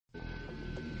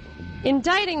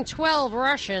Indicting 12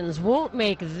 Russians won't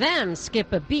make them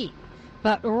skip a beat,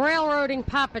 but railroading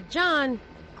Papa John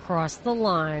crossed the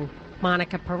line.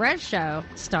 Monica Perez Show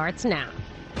starts now.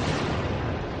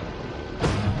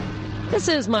 This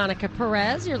is Monica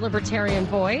Perez, your libertarian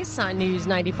voice on News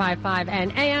 95.5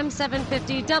 and AM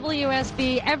 750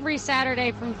 WSB every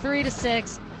Saturday from 3 to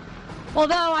 6.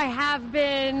 Although I have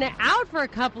been out for a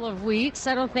couple of weeks,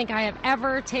 I don't think I have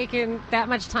ever taken that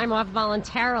much time off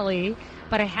voluntarily,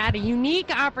 but I had a unique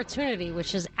opportunity,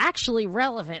 which is actually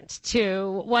relevant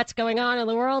to what's going on in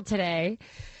the world today.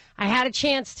 I had a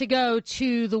chance to go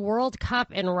to the World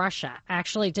Cup in Russia. I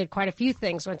actually did quite a few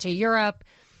things. Went to Europe.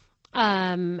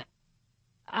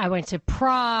 I went to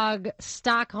Prague,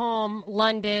 Stockholm,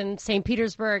 London, St.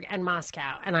 Petersburg, and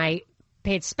Moscow. And I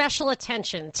paid special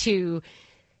attention to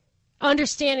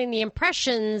understanding the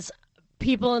impressions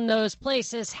people in those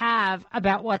places have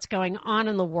about what's going on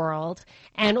in the world.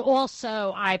 And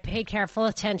also, I paid careful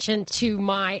attention to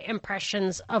my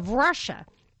impressions of Russia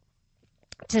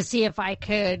to see if I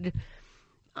could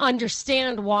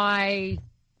understand why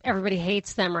everybody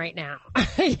hates them right now,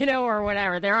 or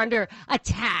whatever. They're under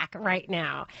attack right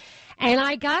now. And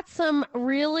I got some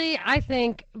really, I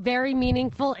think, very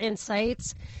meaningful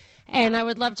insights, and I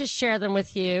would love to share them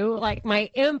with you. Like,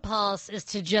 my impulse is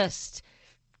to just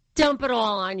dump it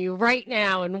all on you right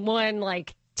now in one,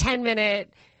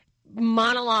 10-minute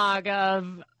monologue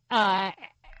of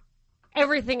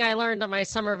everything I learned on my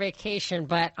summer vacation,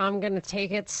 but I'm going to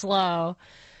take it slow.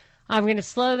 I'm going to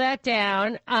slow that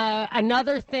down.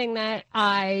 Another thing that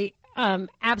I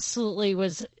absolutely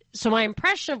was, so my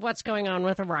impression of what's going on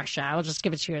with Russia, I'll just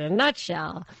give it to you in a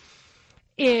nutshell,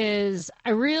 is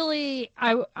I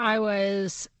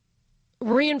was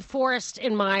reinforced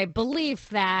in my belief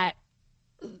that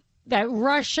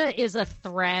Russia is a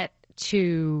threat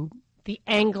to the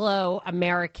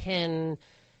Anglo-American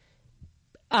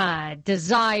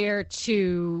desire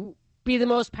to be the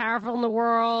most powerful in the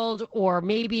world, or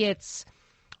maybe it's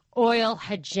oil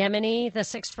hegemony.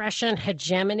 This expression,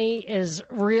 hegemony, is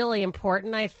really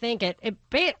important, I think. I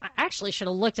actually should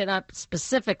have looked it up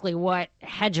specifically what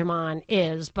hegemon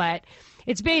is, but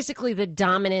it's basically the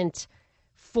dominant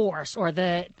force or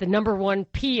the number one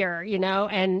peer,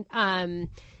 and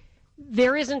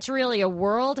there isn't really a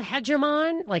world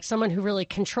hegemon, like someone who really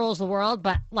controls the world,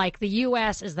 but like the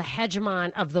U.S. is the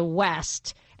hegemon of the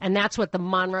West, and that's what the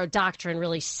Monroe Doctrine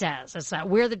really says. It's that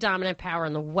we're the dominant power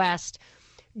in the West.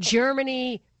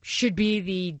 Germany should be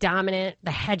the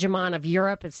hegemon of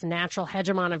Europe. It's the natural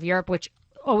hegemon of Europe, which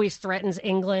always threatens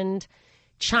England.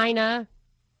 China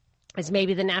is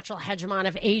maybe the natural hegemon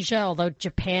of Asia, although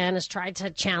Japan has tried to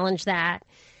challenge that.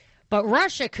 But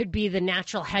Russia could be the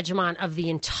natural hegemon of the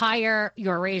entire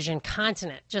Eurasian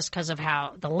continent just because of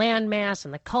how the landmass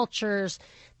and the cultures,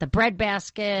 the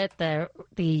breadbasket,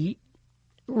 the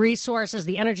resources,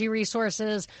 the energy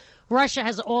resources. Russia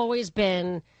has always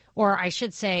been, or I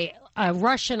should say, a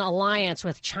Russian alliance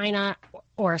with China,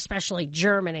 or especially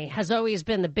Germany, has always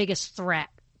been the biggest threat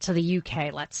to the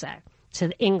UK, let's say, to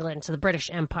England, to the British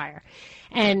Empire.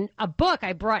 And a book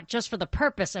I brought just for the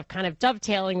purpose of kind of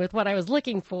dovetailing with what I was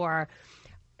looking for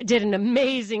did an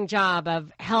amazing job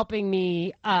of helping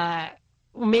me.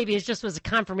 Maybe it just was a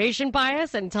confirmation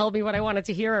bias and told me what I wanted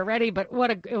to hear already, but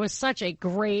it was such a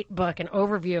great book, an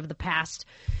overview of the past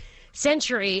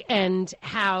century and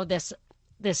how this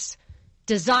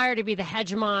desire to be the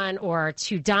hegemon or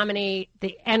to dominate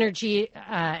the energy,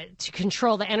 to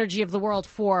control the energy of the world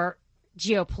for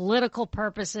geopolitical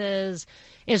purposes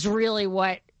is really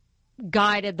what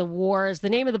guided the wars. The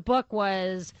name of the book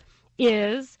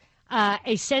is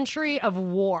A Century of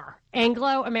War,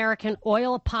 Anglo-American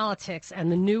Oil Politics and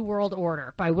the New World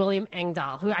Order by William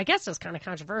Engdahl, who I guess is kind of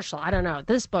controversial. I don't know.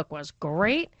 This book was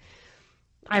great.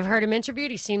 I've heard him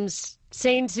interviewed. He seems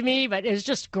sane to me, but it was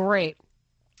just great.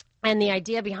 And the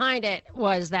idea behind it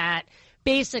was that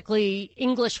basically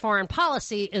English foreign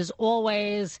policy is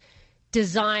always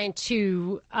designed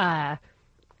to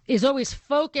is always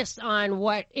focused on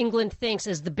what England thinks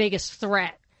is the biggest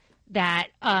threat,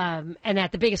 and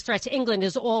that the biggest threat to England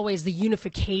is always the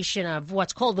unification of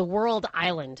what's called the world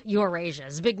island, Eurasia.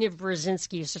 Zbigniew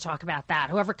Brzezinski used to talk about that.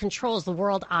 Whoever controls the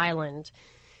world island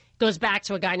goes back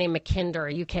to a guy named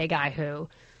Mackinder, a UK guy who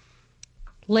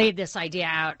laid this idea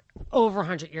out over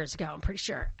 100 years ago, I'm pretty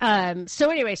sure. So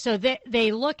anyway, so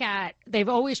they've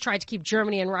always tried to keep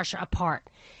Germany and Russia apart.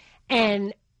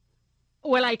 And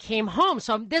when I came home,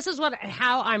 so this is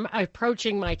how I'm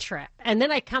approaching my trip. And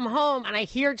then I come home and I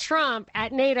hear Trump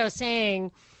at NATO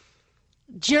saying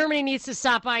Germany needs to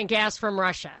stop buying gas from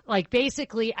Russia, like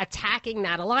basically attacking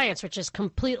that alliance, which is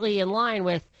completely in line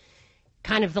with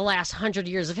kind of the last 100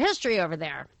 years of history over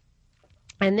there.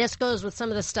 And this goes with some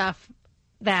of the stuff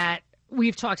that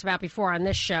we've talked about before on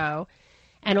this show,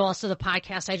 and also the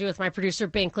podcast I do with my producer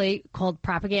Binkley called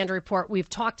Propaganda Report. We've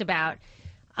talked about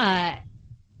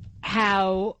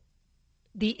how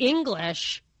the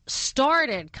English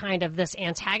started kind of this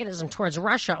antagonism towards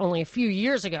Russia only a few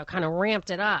years ago, kind of ramped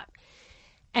it up.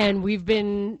 And we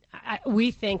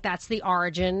think that's the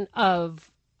origin of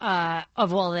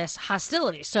all this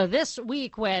hostility. So this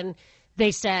week when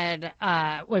they said,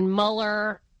 when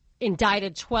Mueller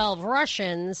indicted 12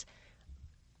 Russians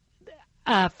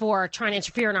for trying to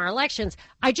interfere in our elections,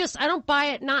 I don't buy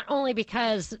it, not only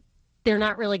because they're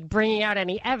not really bringing out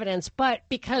any evidence, but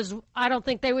because I don't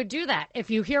think they would do that.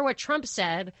 If you hear what Trump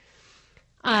said,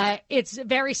 it's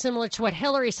very similar to what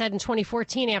Hillary said in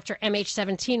 2014 after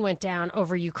MH17 went down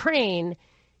over Ukraine.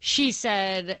 She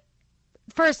said,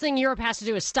 first thing Europe has to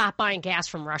do is stop buying gas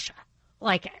from Russia.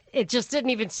 Like, it just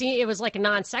didn't even seem, it was like a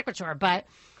non sequitur, but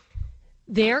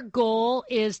their goal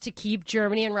is to keep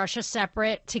Germany and Russia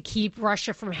separate, to keep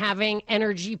Russia from having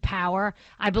energy power.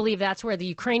 I believe that's where the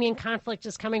Ukrainian conflict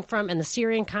is coming from, and the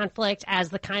Syrian conflict as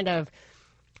the kind of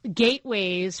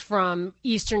gateways from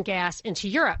Eastern gas into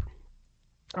Europe,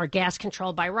 or gas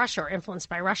controlled by Russia or influenced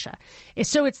by Russia.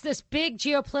 So it's this big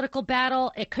geopolitical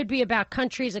battle. It could be about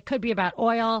countries. It could be about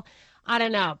oil. I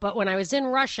don't know. But when I was in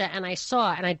Russia and I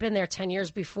saw, and I'd been there 10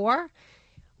 years before,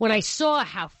 when I saw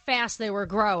how fast they were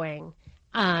growing,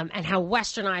 and how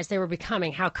westernized they were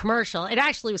becoming, how commercial. It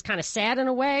actually was kind of sad in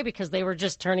a way because they were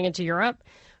just turning into Europe.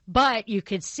 But you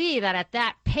could see that at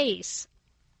that pace,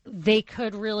 they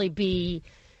could really be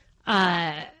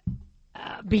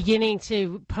beginning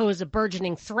to pose a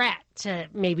burgeoning threat to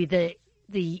maybe the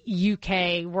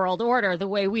UK world order, the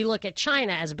way we look at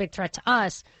China as a big threat to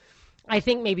us. I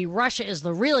think maybe Russia is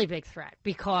the really big threat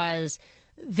because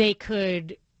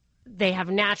they have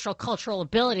natural cultural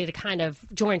ability to kind of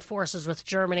join forces with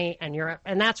Germany and Europe.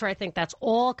 And that's where I think that's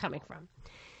all coming from.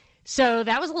 So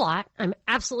that was a lot. I'm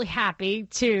absolutely happy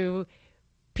to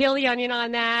peel the onion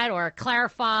on that or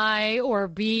clarify or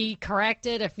be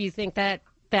corrected if you think that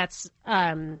that's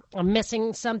I'm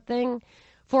missing something.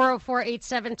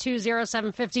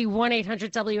 404-872-0750,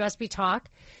 1-800-WSB-TALK.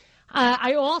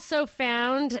 I also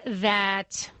found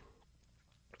that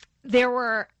there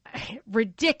were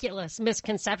ridiculous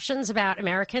misconceptions about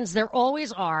Americans. There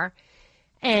always are.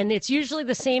 And it's usually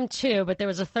the same two, but there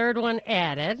was a third one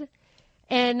added.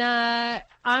 And I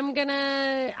want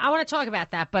to talk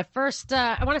about that. But first,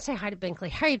 I want to say hi to Binkley.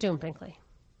 How are you doing, Binkley?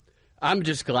 I'm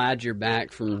just glad you're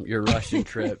back from your Russian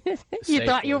trip.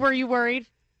 Were you worried?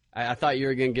 I thought you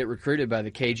were going to get recruited by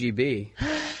the KGB.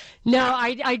 No,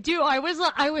 I do. I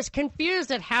was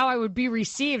confused at how I would be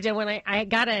received. And when I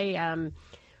got a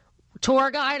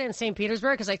tour guide in St.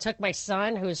 Petersburg, because I took my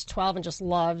son, who's 12 and just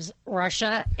loves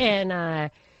Russia, and I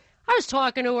was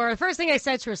talking to her. The first thing I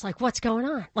said to her was like, "What's going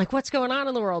on? Like, what's going on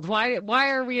in the world?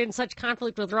 Why are we in such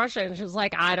conflict with Russia?" And she was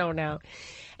like, "I don't know."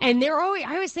 And I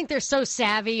always think they're so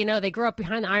savvy. You know, they grew up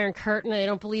behind the Iron Curtain. They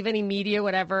don't believe any media,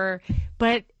 whatever.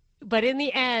 But in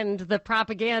the end, the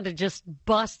propaganda just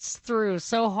busts through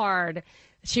so hard.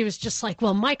 She was just like,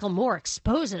 well, Michael Moore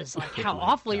exposes like how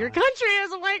awful your country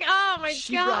is. I'm like, oh, my God.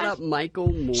 She brought up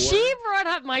Michael Moore? She brought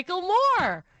up Michael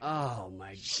Moore. Oh,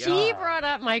 my God. She brought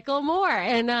up Michael Moore.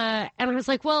 And I was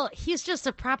like, well, he's just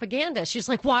a propagandist. She's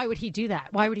like, why would he do that?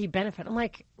 Why would he benefit? I'm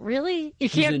like, really?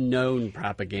 He's a known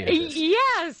propagandist.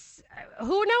 Yes.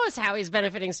 Who knows how he's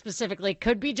benefiting specifically?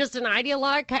 Could be just an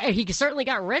ideologue. He certainly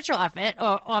got rich off it,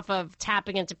 off of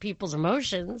tapping into people's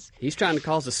emotions. He's trying to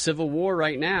cause a civil war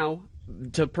right now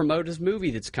to promote his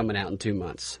movie that's coming out in 2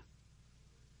 months.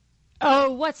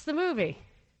 Oh, what's the movie?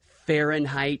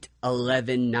 Fahrenheit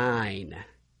 11/9.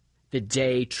 The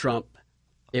day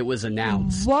it was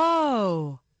announced.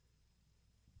 Whoa.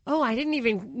 Oh, I didn't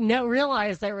even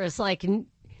realize there was like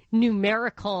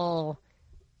numerical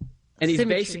And he's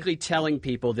symmetry. Basically telling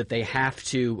people that they have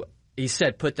to, he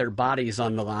said, put their bodies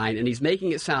on the line, and he's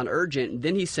making it sound urgent. And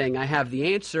then he's saying, I have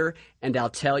the answer, and I'll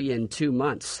tell you in 2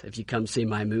 months if you come see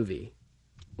my movie.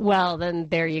 Well, then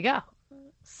there you go.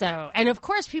 So, and of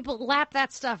course people lap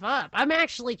that stuff up. I'm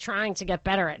actually trying to get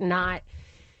better at not,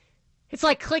 it's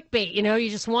like clickbait, you know,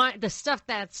 you just want the stuff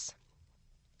that's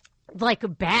like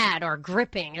bad or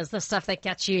gripping is the stuff that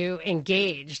gets you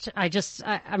engaged.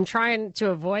 I'm trying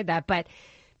to avoid that, but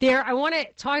I want to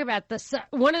talk about this.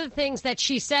 One of the things that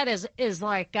she said is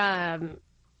like a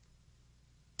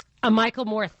Michael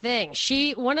Moore thing.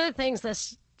 One of the things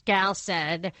this gal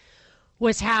said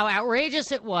was how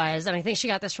outrageous it was, and I think she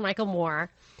got this from Michael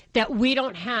Moore, that we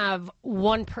don't have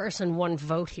one person, one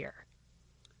vote here.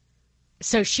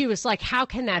 so she was like, how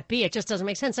can that be? It just doesn't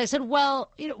make sense. I said,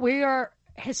 well, we are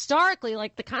historically,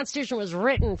 like, the Constitution was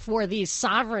written for these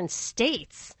sovereign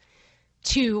states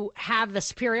to have the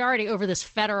superiority over this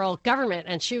federal government.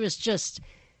 And she was just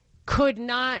could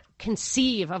not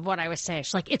conceive of what I was saying.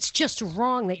 She's like, it's just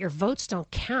wrong that your votes don't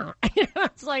count.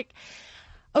 It's like,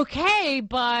 okay,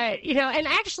 but, and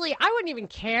actually I wouldn't even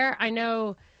care. I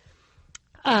know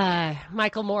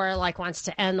Michael Moore wants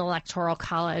to end the Electoral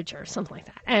College or something like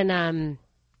that. And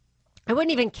I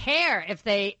wouldn't even care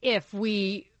if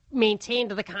we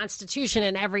maintained the Constitution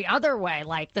in every other way,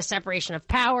 like the separation of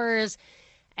powers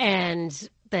and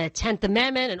the 10th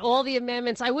Amendment and all the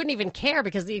amendments. I wouldn't even care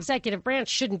because the executive branch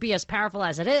shouldn't be as powerful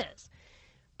as it is.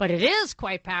 But it is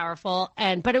quite powerful.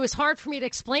 But it was hard for me to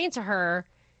explain to her,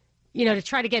 to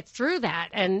try to get through that.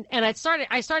 And I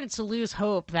started to lose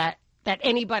hope that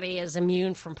anybody is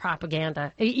immune from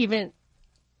propaganda, even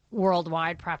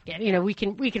worldwide propaganda. We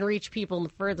can reach people in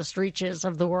the furthest reaches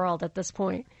of the world at this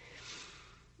point.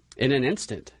 In an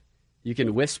instant, you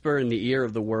can whisper in the ear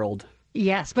of the world.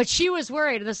 Yes, but she was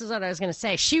worried. This is what I was going to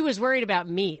say. She was worried about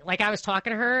me. Like, I was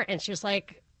talking to her, and she was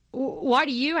like, why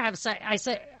do you have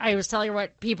I was telling her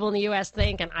what people in the U.S.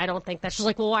 think, and I don't think that. She's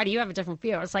like, well, why do you have a different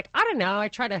view? I was like, I don't know. I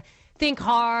try to think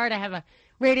hard. I have a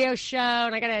radio show,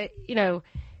 and I got to,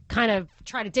 kind of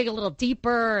try to dig a little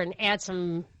deeper and add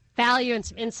some value and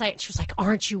some insight. And she was like,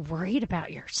 aren't you worried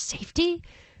about your safety?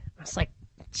 I was like,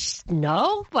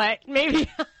 no, but maybe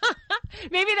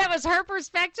maybe that was her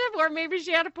perspective, or maybe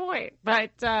she had a point.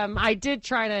 But I did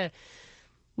try to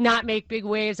not make big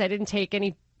waves. I didn't take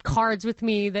any cards with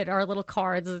me that are little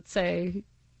cards that say,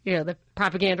 the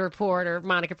Propaganda Report or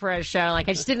Monica Perez Show. Like,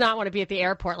 I just did not want to be at the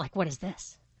airport like, what is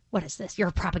this? What is this? You're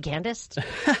a propagandist?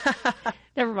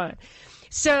 Never mind.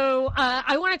 So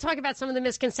I want to talk about some of the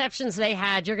misconceptions they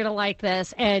had. You're going to like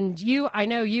this. And I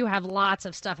know you have lots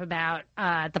of stuff about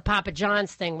the Papa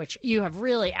John's thing, which you have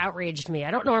really outraged me.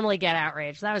 I don't normally get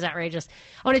outraged. That was outrageous.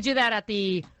 I want to do that at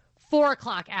the 4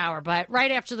 o'clock hour. But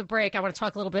right after the break, I want to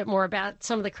talk a little bit more about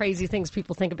some of the crazy things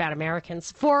people think about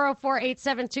Americans.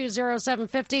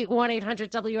 404-872-0750,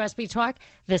 1-800-WSB-TALK.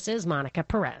 This is Monica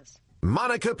Perez.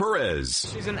 Monica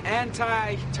Perez. She's an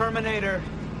anti-Terminator.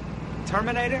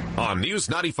 Terminator? On News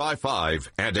 95.5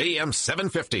 and AM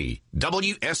 750,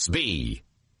 WSB.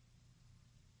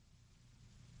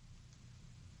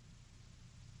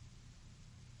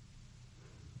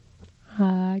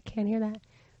 I can't hear that.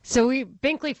 So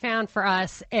Binkley found for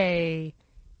us a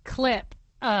clip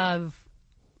of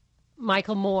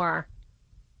Michael Moore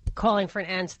calling for an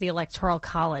end to the Electoral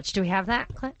College. Do we have that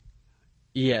clip?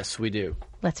 Yes, we do.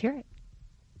 Let's hear it.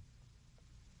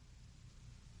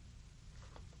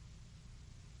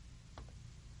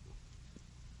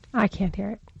 I can't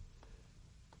hear it.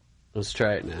 Let's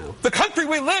try it now. The country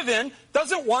we live in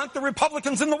doesn't want the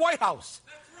Republicans in the White House.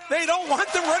 They don't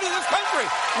want them running this country.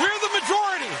 We're the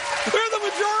majority. We're the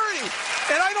majority.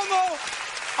 And I don't know,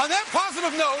 on that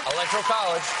positive note... Electoral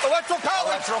College. Electoral College.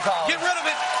 Electoral College. Get rid of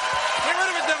it. Get rid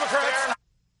of it, Democrats.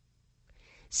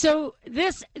 So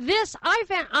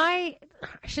I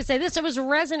should say this, it was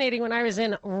resonating when I was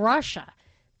in Russia.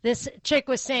 This chick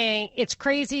was saying it's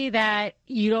crazy that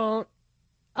you don't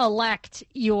elect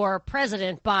your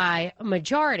president by a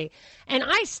majority. And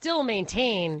I still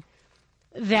maintain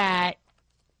that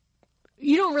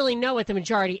you don't really know what the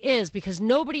majority is because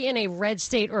nobody in a red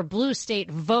state or blue state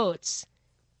votes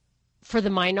for the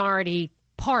minority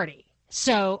party.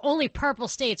 So only purple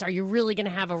states are you really going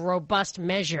to have a robust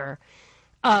measure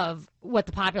of what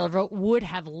the popular vote would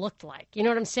have looked like. You know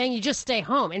what I'm saying? You just stay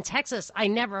home. In Texas, I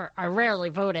rarely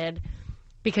voted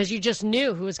because you just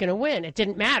knew who was going to win. It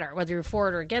didn't matter whether you were for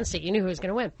it or against it. You knew who was going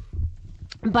to win.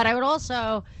 But I would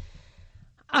also,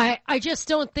 I just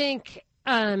don't think,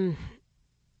 you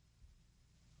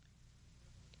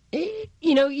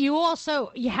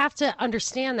have to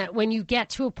understand that when you get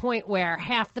to a point where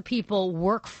half the people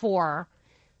work for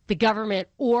the government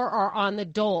or are on the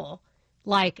dole,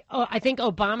 I think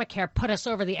Obamacare put us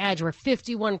over the edge where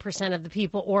 51% of the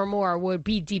people or more would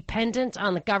be dependent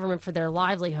on the government for their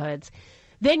livelihoods.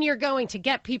 Then you're going to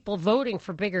get people voting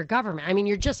for bigger government. I mean,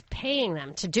 you're just paying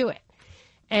them to do it.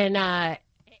 And, that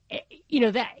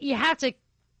you have to,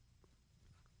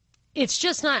 it's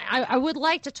just not, I would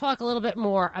like to talk a little bit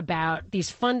more about these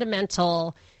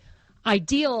fundamental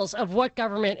ideals of what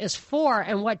government is for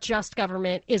and what just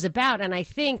government is about. And I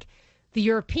think the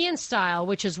European style,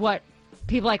 which is what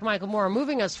people like Michael Moore are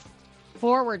moving us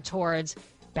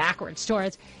backwards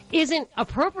towards, isn't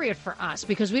appropriate for us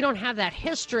because we don't have that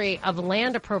history of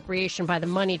land appropriation by the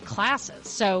moneyed classes.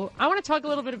 So I want to talk a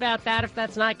little bit about that if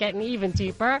that's not getting even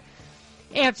deeper.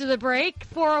 After the break,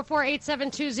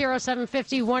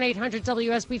 404-872-0750,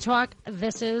 1-800-WSB Talk.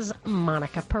 This is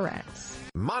Monica Perez.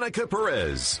 Monica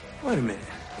Perez. Wait a minute.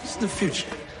 This is the future.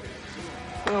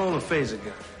 Oh, the phaser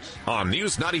guns. On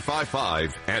News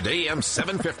 95.5 and AM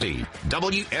 750,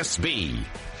 WSB.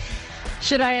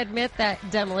 Should I admit that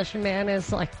Demolition Man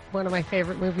is like one of my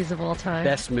favorite movies of all time?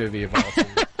 Best movie of all time.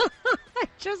 I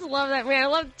just love that, man. I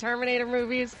love Terminator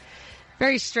movies.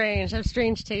 Very strange. I have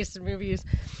strange taste in movies.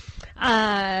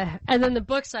 And then the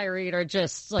books I read are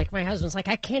just like, my husband's like,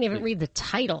 I can't even read the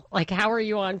title. Like, how are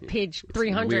you on page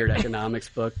 300? Weird economics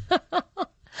book.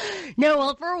 No,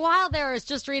 well, for a while there, I was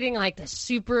just reading like the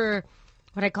super,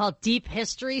 what I call deep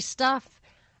history stuff.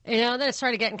 You know, then it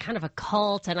started getting kind of a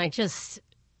cult, and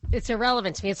it's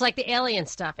irrelevant to me. It's like the alien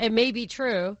stuff. It may be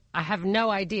true. I have no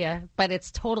idea, but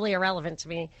it's totally irrelevant to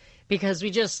me because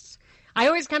I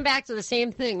always come back to the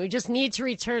same thing. We just need to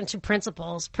return to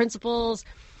principles. Principles,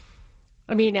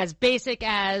 I mean, as basic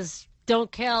as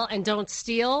don't kill and don't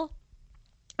steal.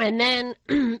 And then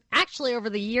actually over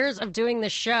the years of doing the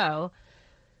show,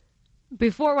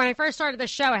 when I first started the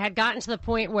show, I had gotten to the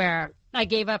point where I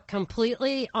gave up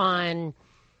completely on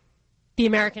the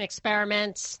American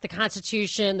experiment, the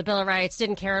Constitution, the Bill of Rights,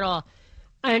 didn't care at all.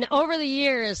 And over the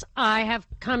years, I have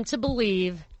come to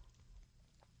believe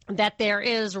that there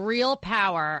is real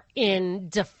power in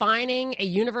defining a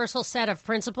universal set of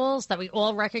principles that we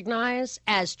all recognize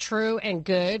as true and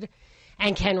good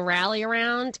and can rally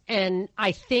around. And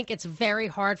I think it's very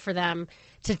hard for them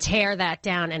to tear that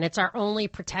down. And it's our only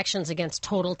protections against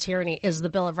total tyranny is the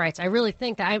Bill of Rights. I really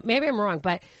think that. Maybe I'm wrong,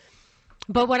 but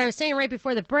what I was saying right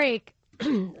before the break,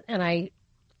 and I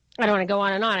don't want to go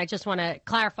on and on. I just want to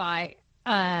clarify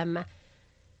that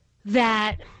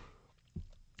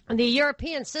the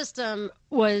European system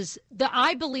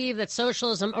I believe that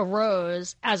socialism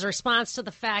arose as a response to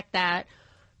the fact that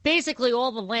basically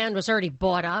all the land was already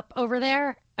bought up over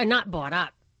there, not bought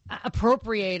up,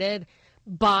 appropriated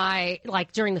by,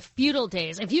 like, during the feudal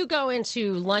days. If you go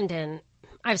into London,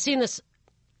 I've seen this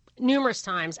numerous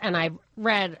times, and I've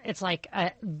read it's like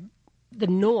the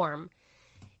norm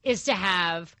is to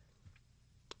have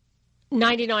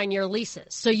 99-year leases.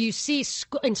 So you see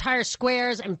entire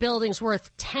squares and buildings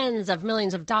worth tens of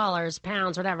millions of dollars,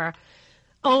 pounds, whatever,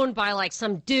 owned by like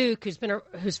some duke whose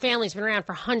family's been around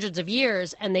for hundreds of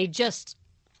years, and they just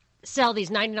sell these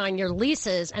 99-year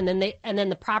leases, and then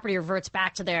the property reverts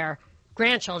back to their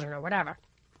grandchildren or whatever.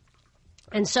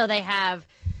 And so they have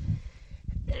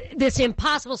this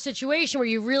impossible situation where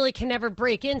you really can never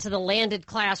break into the landed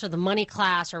class or the money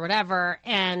class or whatever,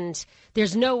 and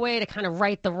there's no way to kind of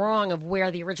right the wrong of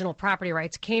where the original property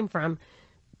rights came from.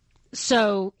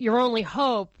 So your only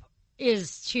hope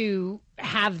is to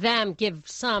have them give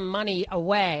some money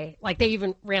away. Like they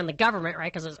even ran the government,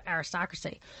 right, because it was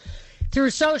aristocracy. Through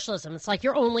socialism, it's like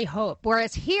your only hope.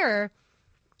 Whereas here,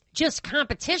 just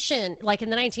competition, like in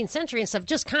the 19th century and stuff,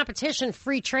 just competition,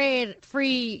 free trade,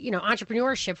 free,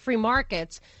 entrepreneurship, free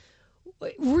markets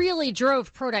really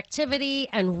drove productivity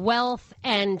and wealth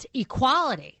and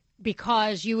equality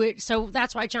so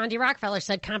that's why John D. Rockefeller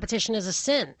said competition is a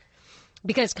sin,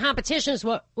 because competition is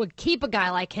what would keep a guy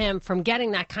like him from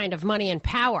getting that kind of money and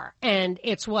power. And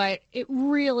it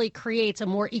really creates a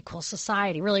more equal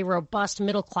society, really robust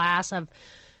middle class of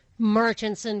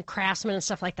merchants and craftsmen and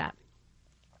stuff like that.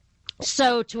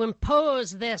 So to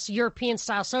impose this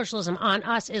European-style socialism on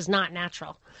us is not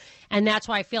natural. And that's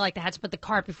why I feel like they had to put the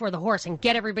cart before the horse and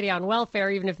get everybody on welfare,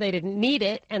 even if they didn't need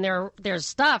it. And there's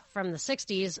stuff from the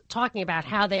 60s talking about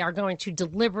how they are going to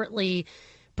deliberately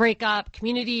break up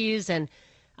communities. And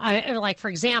like, for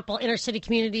example, inner city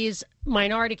communities,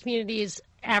 minority communities,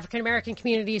 African-American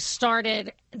communities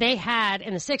they had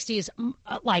in the 60s,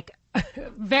 like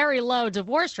very low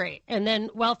divorce rate. And then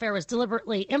welfare was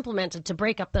deliberately implemented to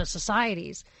break up those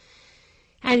societies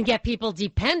and get people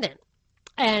dependent.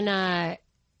 And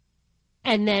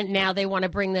then now they want to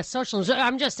bring this socialism.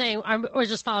 I'm just saying, I was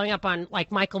just following up on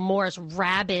like Michael Moore's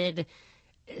rabid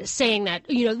saying that,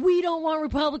 we don't want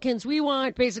Republicans, we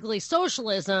want basically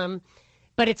socialism,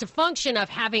 but it's a function of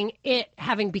having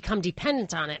become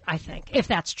dependent on it, I think, if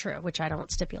that's true, which I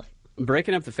don't stipulate.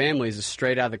 Breaking up the families is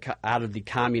straight out of the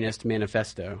Communist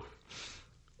Manifesto.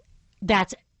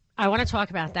 I want to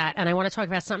talk about that, and I want to talk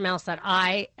about something else that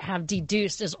I have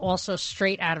deduced is also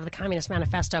straight out of the Communist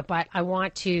Manifesto, but I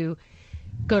want to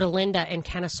go to Linda in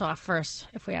Kennesaw first,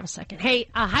 if we have a second. Hey,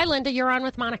 hi, Linda. You're on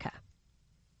with Monica.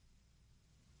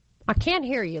 I can't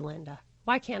hear you, Linda.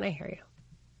 Why can't I hear you?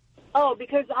 Oh,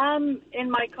 because I'm in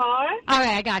my car. All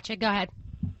right, I got you. Go ahead.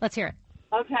 Let's hear it.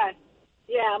 Okay.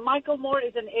 Yeah, Michael Moore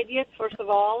is an idiot, first of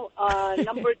all.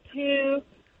 Number two,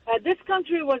 This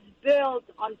country was built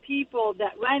on people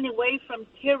that ran away from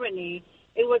tyranny.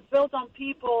 It was built on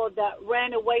people that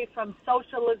ran away from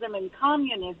socialism and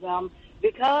communism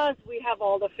because we have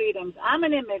all the freedoms. I'm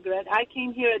an immigrant. I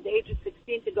came here at the age of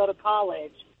 16 to go to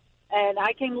college, and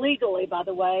I came legally, by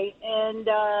the way. And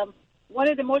one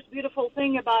of the most beautiful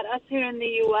things about us here in the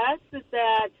U.S. is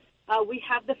that we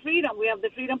have the freedom. We have the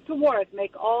freedom to work,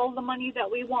 make all the money that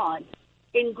we want.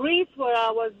 In Greece, where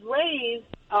I was raised,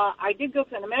 I did go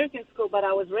to an American school, but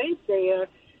I was raised there.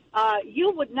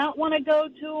 You would not want to go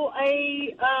to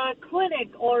a clinic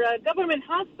or a government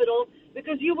hospital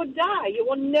because you would die. You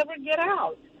will never get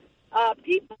out.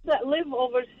 People that live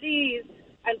overseas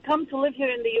and come to live here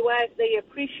in the U.S., they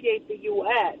appreciate the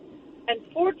U.S. And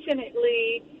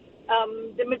fortunately,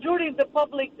 the majority of the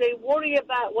public, they worry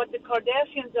about what the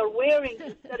Kardashians are wearing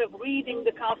instead of reading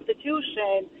the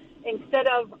Constitution, instead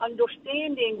of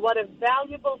understanding what a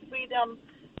valuable freedom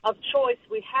of choice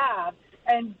we have.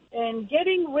 And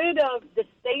getting rid of the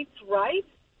states' rights,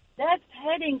 that's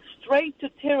heading straight to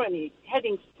tyranny,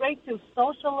 heading straight to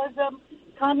socialism,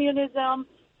 communism,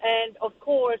 and, of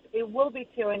course, it will be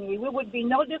tyranny. We would be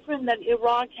no different than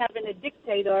Iraq having a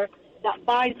dictator that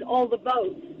buys all the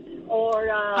votes. Or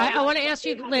I want to ask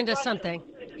you, Linda, something.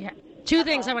 Yeah. Two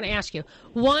things I want to ask you.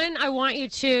 One, I want you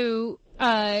to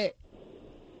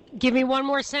give me one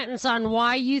more sentence on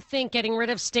why you think getting rid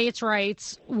of states'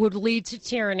 rights would lead to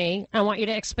tyranny. I want you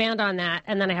to expand on that,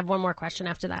 and then I have one more question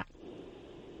after that.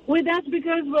 Well, that's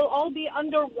because we'll all be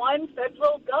under one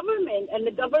federal government, and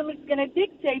the government's going to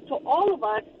dictate to all of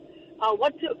us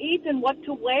what to eat and what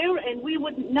to wear, and we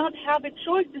would not have a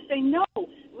choice to say, no,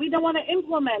 we don't want to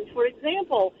implement. For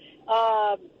example,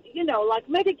 like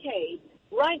Medicaid.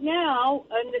 Right now,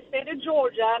 in the state of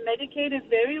Georgia, Medicaid is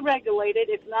very regulated.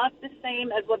 It's not the same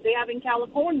as what they have in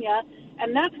California,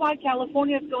 and that's why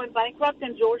California is going bankrupt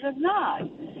and Georgia's not.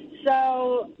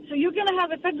 So you're going to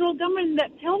have a federal government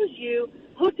that tells you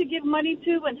who to give money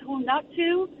to and who not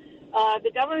to.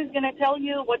 The government is going to tell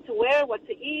you what to wear, what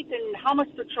to eat, and how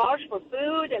much to charge for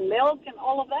food and milk and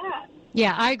all of that.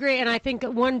 Yeah, I agree. And I think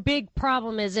one big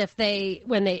problem is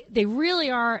when they really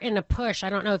are in a push, I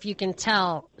don't know if you can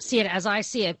see it as I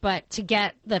see it, but to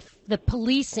get the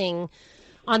policing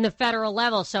on the federal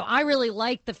level. So I really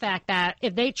like the fact that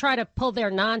if they try to pull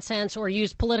their nonsense or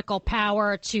use political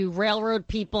power to railroad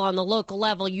people on the local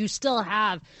level, you still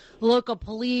have local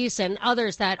police and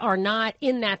others that are not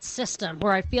in that system,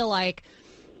 where I feel like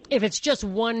if it's just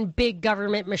one big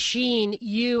government machine,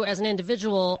 you as an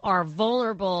individual are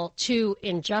vulnerable to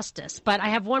injustice. But I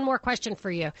have one more question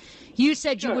for you. You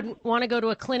said you wouldn't want to go to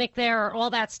a clinic there or all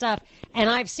that stuff, and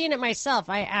I've seen it myself.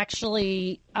 I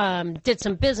actually did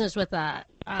some business with a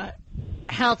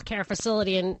healthcare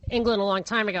facility in England a long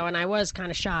time ago, and I was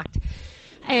kind of shocked.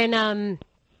 And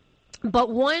but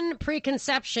one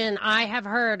preconception I have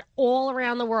heard all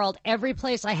around the world, every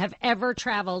place I have ever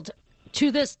traveled to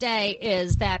this day,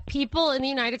 is that people in the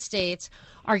United States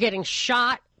are getting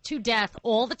shot to death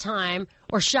all the time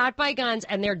or shot by guns,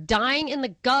 and they're dying in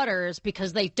the gutters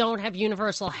because they don't have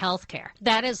universal health care.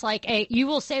 That is you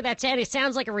will say that to Andy. It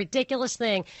sounds like a ridiculous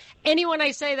thing. Anyone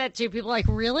I say that to, people are like,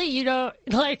 really? You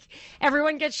don't,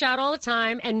 everyone gets shot all the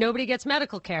time and nobody gets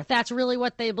medical care. That's really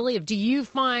what they believe. Do you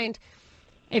find,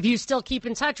 if you still keep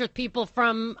in touch with people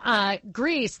from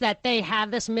Greece, that they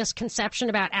have this misconception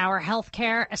about our health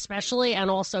care, especially, and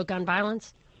also gun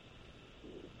violence?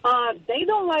 They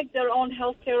don't like their own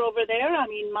health care over there. I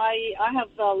mean, I have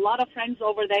a lot of friends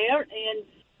over there,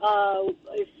 and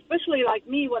especially like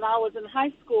me, when I was in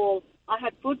high school, I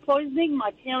had food poisoning.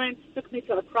 My parents took me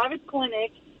to a private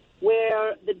clinic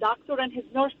where the doctor and his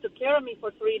nurse took care of me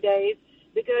for 3 days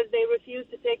because they refused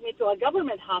to take me to a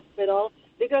government hospital,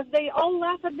 because they all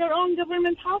laugh at their own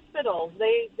government hospitals.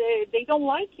 They don't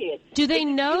like it. Do they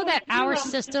know that our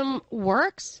system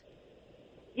works?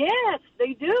 Yes,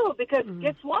 they do, because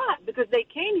guess what? Because they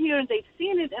came here and they've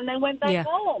seen it and they went back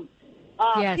home.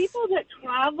 Yes. People that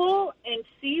travel and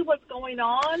see what's going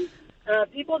on,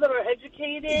 people that are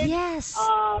educated, yes.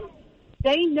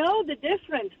 They know the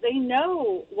difference. They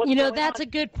know what's going on. That's a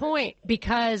good point,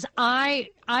 because I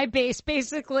base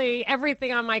basically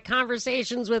everything on my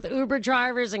conversations with Uber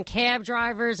drivers and cab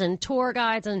drivers and tour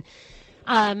guides, and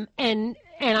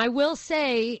I will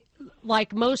say,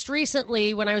 like most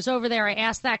recently when I was over there, I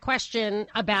asked that question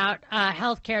about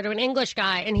healthcare to an English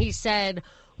guy, and he said,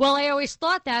 well, I always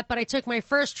thought that, but I took my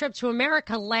first trip to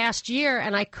America last year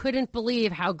and I couldn't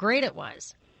believe how great it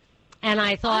was. And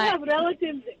I thought, I have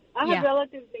relatives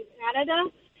in Canada,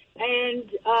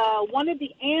 and one of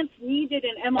the aunts needed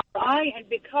an MRI, and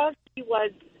because she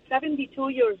was 72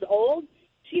 years old,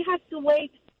 she had to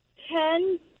wait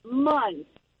 10 months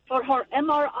for her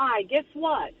MRI. Guess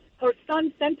what? Her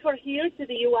son sent her here to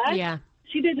the U.S. Yeah.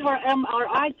 She did her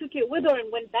MRI, took it with her,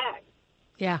 and went back.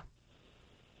 Yeah.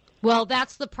 Well,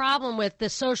 that's the problem with the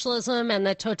socialism and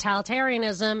the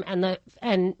totalitarianism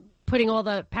and putting all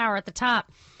the power at the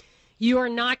top. You are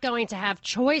not going to have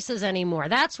choices anymore.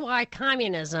 That's why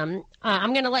communism.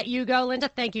 I'm going to let you go, Linda.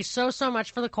 Thank you so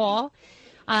much for the call.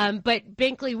 But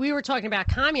Binkley, we were talking about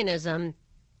communism.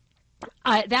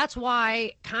 That's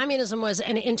why communism was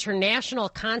an international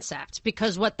concept,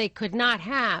 because what they could not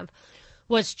have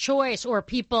was choice or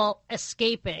people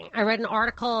escaping. I read an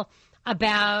article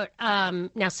about,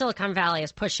 now Silicon Valley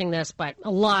is pushing this, but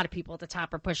a lot of people at the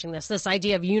top are pushing this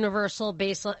idea of universal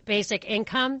basic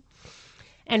income.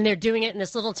 And they're doing it in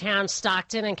this little town,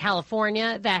 Stockton in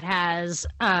California, that has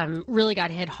really got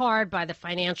hit hard by the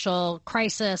financial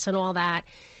crisis and all that.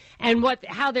 And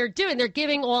how they're doing, they're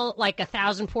giving all like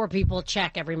 1,000 poor people a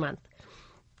check every month.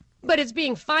 But it's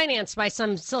being financed by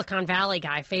some Silicon Valley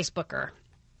guy, Facebooker.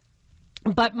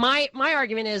 But my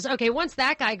argument is, okay, once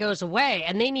that guy goes away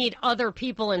and they need other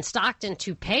people in Stockton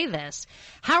to pay this,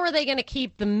 how are they going to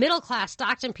keep the middle-class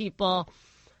Stockton people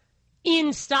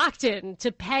in Stockton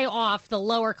to pay off the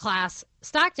lower-class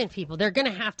Stockton people? They're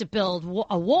going to have to build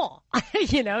a wall,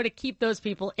 to keep those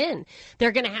people in.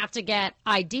 They're going to have to get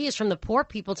IDs from the poor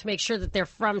people to make sure that they're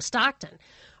from Stockton.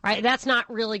 All right, that's not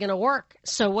really going to work.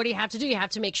 So what do? You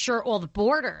have to make sure all the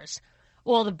borderlands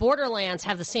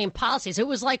have the same policies. It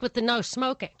was like with the no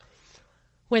smoking.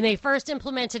 When they first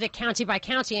implemented it county by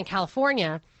county in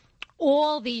California,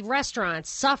 all the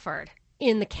restaurants suffered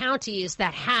in the counties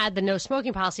that had the no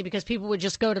smoking policy because people would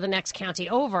just go to the next county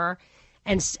over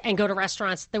and go to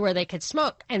restaurants where they could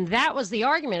smoke. And that was the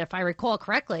argument, if I recall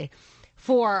correctly,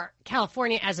 for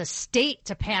California as a state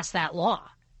to pass that law.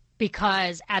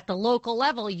 Because at the local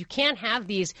level, you can't have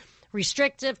these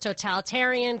restrictive,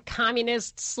 totalitarian,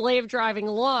 communist, slave-driving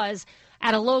laws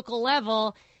at a local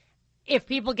level if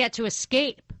people get to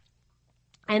escape.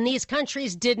 And these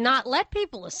countries did not let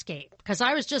people escape, because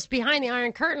I was just behind the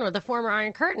Iron Curtain, or the former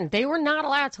Iron Curtain. They were not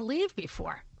allowed to leave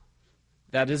before.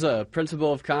 That is a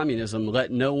principle of communism.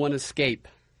 Let no one escape.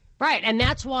 Right, and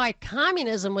that's why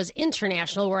communism was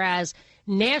international, whereas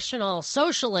National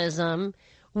Socialism,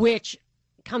 which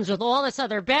comes with all this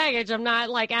other baggage, I'm not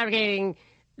advocating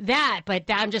that, but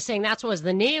I'm just saying that's what was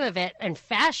the name of it. And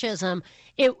fascism,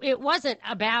 it wasn't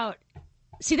about.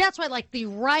 See, that's why the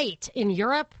right in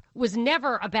Europe was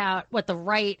never about what the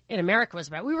right in America was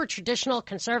about. We were traditional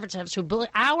conservatives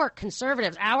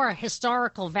our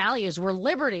historical values were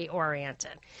liberty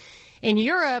oriented. In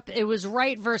Europe, it was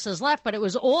right versus left, but it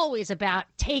was always about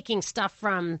taking stuff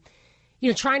from,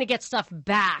 trying to get stuff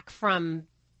back from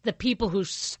the people who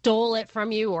stole it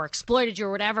from you or exploited you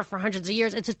or whatever for hundreds of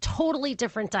years. It's a totally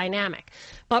different dynamic.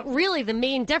 But really the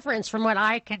main difference from what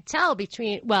I could tell the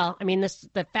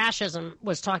fascism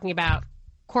was talking about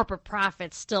corporate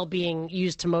profits still being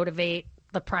used to motivate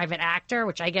the private actor,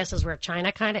 which I guess is where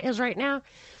China kind of is right now.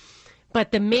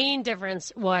 But the main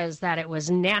difference was that it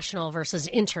was national versus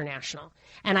international.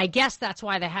 And I guess that's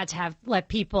why they had to let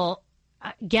people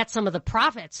get some of the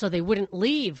profits so they wouldn't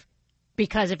leave.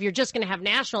 Because if you're just going to have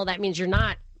national, that means you're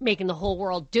not making the whole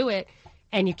world do it,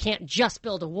 and you can't just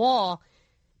build a wall.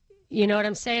 You know what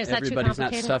I'm saying? Is that too complicated?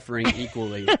 Everybody's not suffering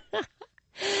equally.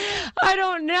 I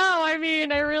don't know. I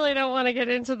mean, I really don't want to get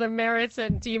into the merits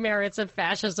and demerits of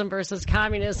fascism versus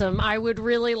communism. I would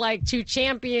really like to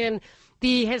champion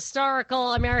the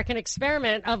historical American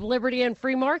experiment of liberty and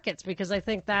free markets, because I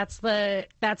think that's the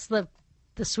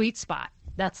sweet spot.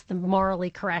 That's the morally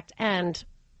correct and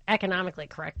economically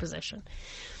correct position.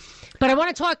 But I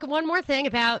want to talk one more thing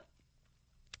about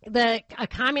a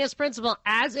communist principle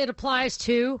as it applies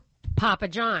to Papa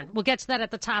John. We'll get to that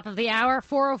at the top of the hour.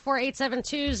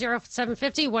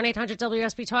 404-872-0750,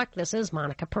 1-800-WSB-TALK. This is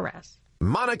Monica Perez.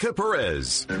 Monica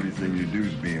Perez. Everything you do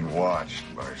is being watched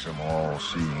by some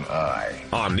all-seeing eye.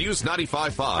 On News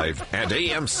 95.5 and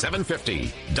AM 750,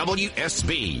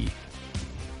 WSB.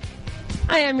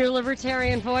 I am your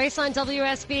libertarian voice on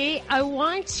WSB. I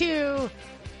want to,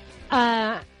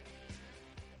 at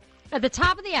the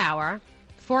top of the hour,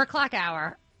 4 o'clock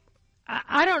hour,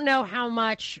 I don't know how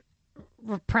much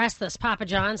press this Papa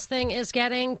John's thing is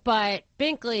getting, but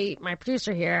Binkley, my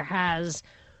producer here, has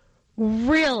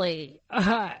really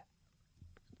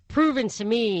proven to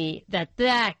me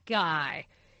that guy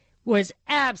was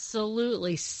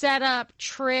absolutely set up,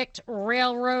 tricked,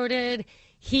 railroaded.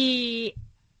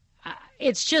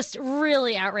 It's just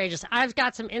really outrageous. I've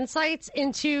got some insights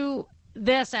into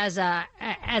this as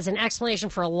an explanation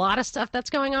for a lot of stuff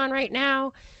that's going on right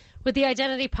now with the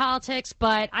identity politics,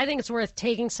 but I think it's worth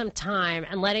taking some time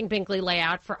and letting Binkley lay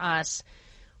out for us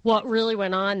what really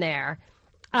went on there.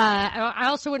 I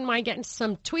also wouldn't mind getting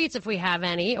some tweets if we have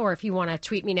any, or if you want to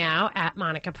tweet me now at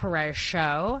Monica Perez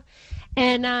Show.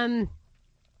 And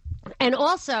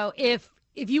also, if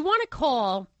you want to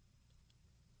call,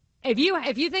 if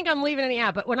you think I'm leaving any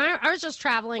out, but when I was just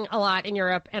traveling a lot in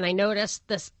Europe, and I noticed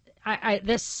this. I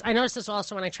noticed this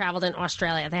also when I traveled in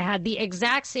Australia. They had the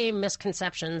exact same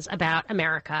misconceptions about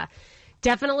America.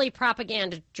 Definitely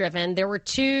propaganda driven. There were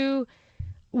two.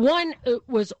 One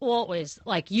was always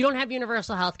like, you don't have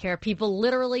universal health care. People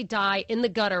literally die in the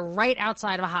gutter right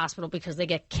outside of a hospital because they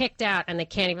get kicked out and they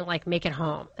can't even make it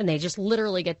home. And they just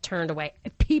literally get turned away.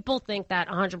 People think that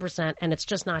 100%, and it's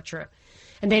just not true.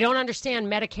 And they don't understand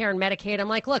Medicare and Medicaid. I'm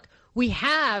like, look, we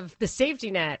have the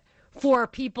safety net for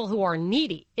people who are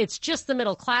needy. It's just the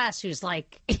middle class who's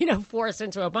forced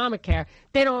into Obamacare.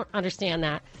 They don't understand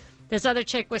that. This other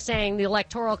chick was saying the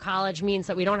Electoral College means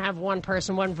that we don't have one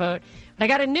person, one vote. But I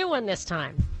got a new one this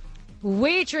time.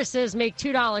 Waitresses make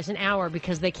 $2 an hour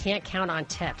because they can't count on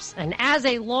tips. And as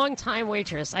a longtime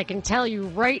waitress, I can tell you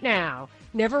right now,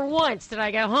 never once did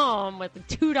I go home with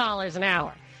 $2 an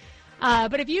hour.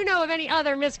 But if you know of any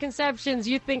other misconceptions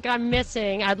you think I'm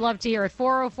missing, I'd love to hear it.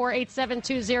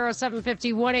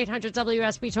 404-872-0750,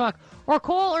 1-800-WSB-TALK, or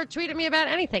call or tweet at me about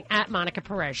anything at Monica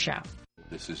Perez Show.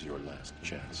 This is your last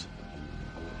chance.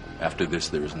 After this,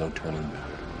 there is no turning back.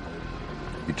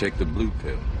 You take the blue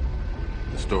pill.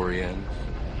 The story ends.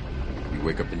 You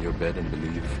wake up in your bed and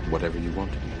believe whatever you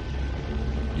want to do.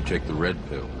 You take the red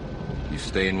pill. You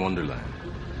stay in Wonderland.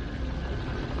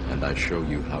 And I show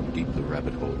you how deep the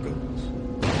rabbit hole goes.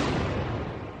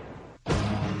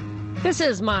 This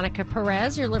is Monica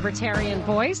Perez, your libertarian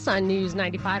voice on News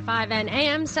 95.5 and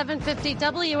AM 750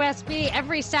 WSB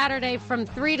every Saturday from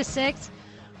 3 to 6.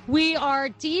 We are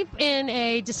deep in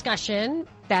a discussion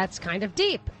that's kind of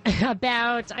deep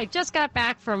about, I just got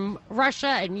back from Russia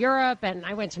and Europe, and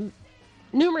I went to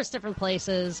numerous different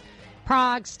places,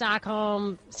 Prague,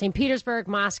 Stockholm, St. Petersburg,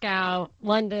 Moscow,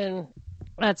 London.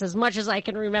 That's as much as I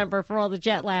can remember for all the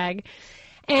jet lag.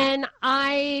 And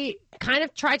I kind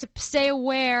of tried to stay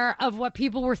aware of what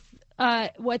people were,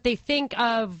 what they think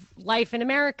of life in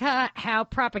America, how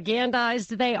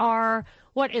propagandized they are,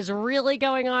 what is really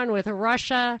going on with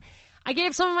Russia. I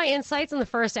gave some of my insights in the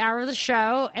first hour of the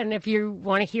show. And if you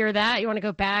want to hear that, you want to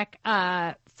go back,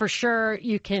 for sure,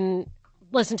 you can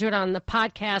listen to it on the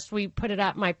podcast. We put it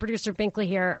up. My producer, Binkley,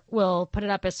 here will put it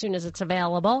up as soon as it's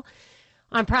available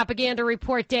on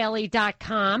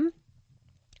propagandareportdaily.com.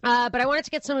 But I wanted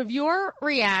to get some of your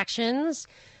reactions.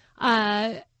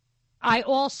 I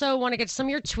also want to get some of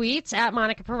your tweets at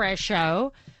Monica Perez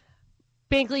Show.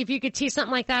 Binkley, if you could tee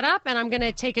something like that up, and I'm going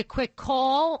to take a quick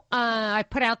call. I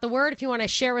put out the word if you want to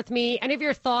share with me any of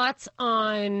your thoughts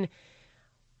on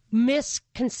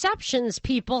misconceptions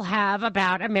people have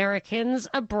about Americans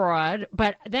abroad.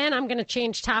 But then I'm going to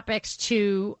change topics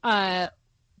to the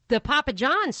Papa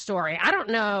John story. I don't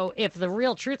know if the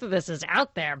real truth of this is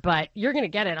out there, but you're going to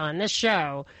get it on this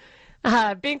show.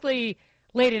 Binkley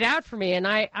laid it out for me, and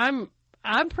I'm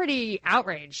pretty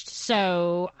outraged.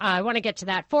 So I want to get to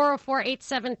that.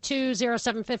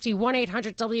 404-872-0750,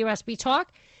 1-800-WSB-TALK.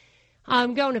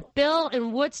 I'm going to Bill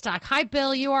in Woodstock. Hi,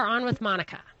 Bill. You are on with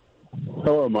Monica.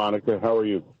 Hello, Monica. How are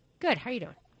you? Good. How are you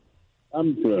doing?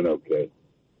 I'm doing okay.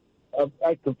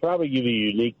 I could probably give you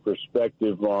a unique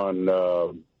perspective on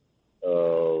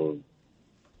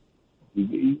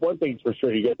one thing's for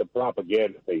sure, you get the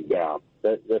propaganda thing down.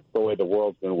 That's the way the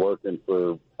world's been working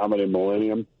for how many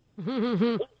millennium?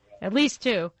 At least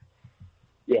 2.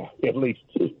 Yeah, at least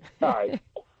 2. All right.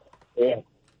 Yeah.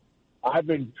 I've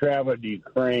been traveling to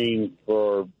Ukraine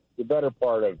for the better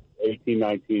part of 18,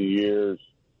 19 years.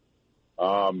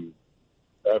 I've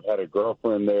had a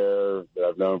girlfriend there that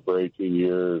I've known for 18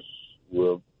 years.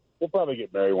 We'll probably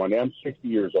get married one day. I'm 60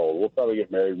 years old. We'll probably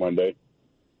get married one day.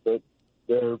 But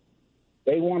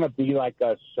they want to be like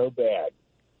us so bad.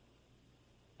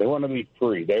 They want to be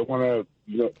free. They want to,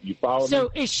 you follow me?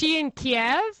 So is she in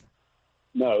Kiev?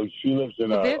 No, she lives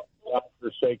in a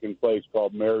forsaken place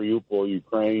called Mariupol,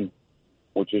 Ukraine,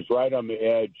 which is right on the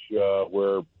edge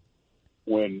where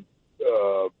when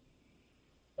I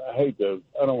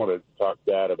don't want to talk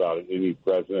bad about any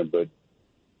president, but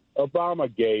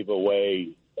Obama gave away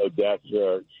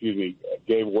Odessa,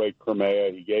 gave away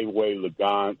Crimea, he gave away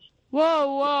Lugansk.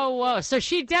 Whoa. So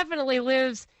she definitely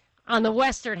lives on the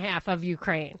western half of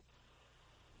Ukraine.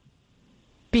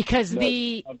 Because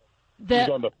she's on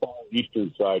the far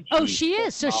eastern side. She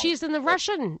is. So she's in the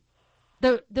Russian,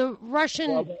 the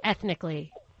Russian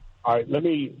ethnically. All right, let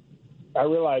me I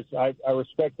realize I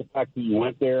respect the fact that you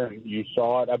went there and you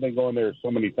saw it. I've been going there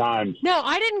so many times. No,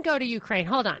 I didn't go to Ukraine.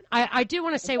 Hold on. I do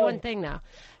want to say one thing, though.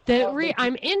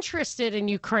 I'm interested in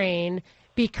Ukraine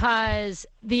because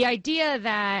the idea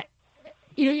that,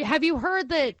 have you heard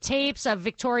the tapes of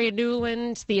Victoria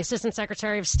Nuland, the Assistant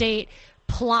Secretary of State,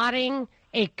 plotting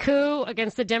a coup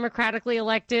against the democratically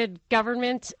elected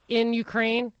government in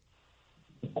Ukraine?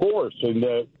 Of course.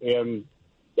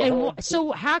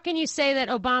 So how can you say that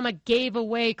Obama gave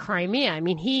away Crimea? I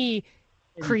mean, he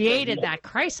created that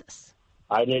crisis.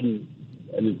 I didn't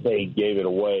say he gave it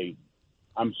away.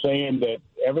 I'm saying that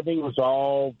everything was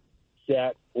all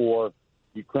set for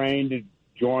Ukraine to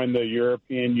join the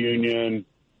European Union,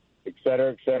 et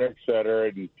cetera, et cetera, et cetera.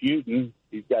 And Putin,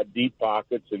 he's got deep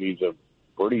pockets, and he's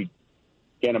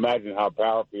can't imagine how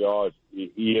powerful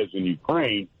he is in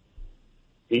Ukraine.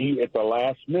 He, at the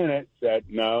last minute, said,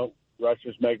 no,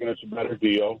 Russia's making us a better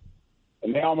deal.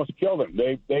 And they almost killed him.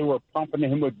 They were pumping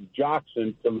him with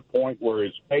Joxin to the point where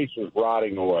his face was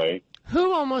rotting away.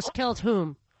 Who almost killed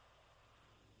whom?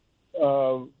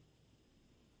 All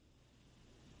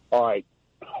right.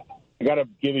 I got to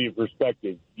give you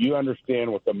perspective. You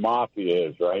understand what the mafia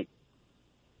is, right?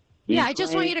 Yeah, I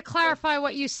just want you to clarify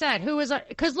what you said. Who was?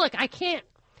 Because look, I can't.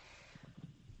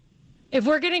 If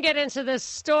we're going to get into this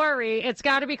story, it's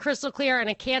got to be crystal clear, and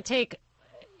it can't take.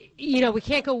 We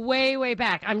can't go way, way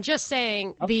back. I'm just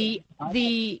saying so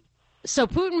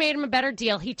Putin made him a better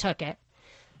deal. He took it.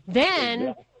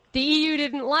 Then the EU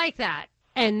didn't like that,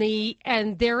 and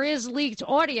there is leaked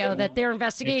audio that their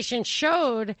investigation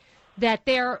showed that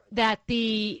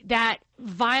that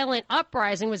violent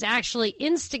uprising was actually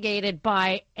instigated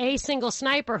by a single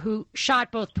sniper who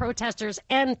shot both protesters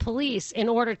and police in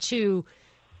order to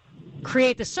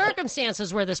create the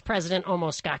circumstances where this president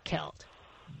almost got killed.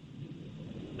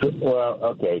 Well,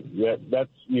 okay, that's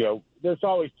there's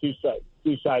always two sides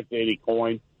to any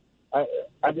coin.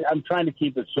 I'm trying to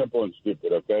keep it simple and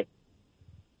stupid. Okay,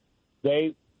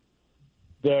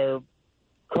 their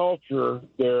culture,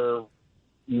 their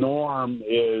norm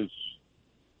is,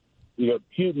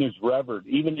 Putin is revered.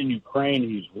 Even in Ukraine,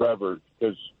 he's revered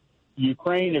because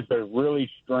Ukraine is a really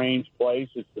strange place.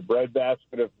 It's the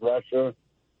breadbasket of Russia,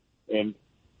 and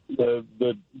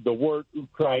the word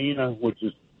Ukraina, which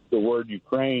is the word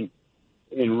Ukraine,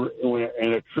 in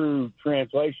a true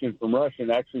translation from Russian,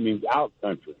 actually means out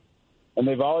country. And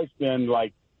they've always been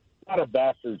like, not a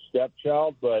bastard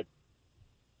stepchild, but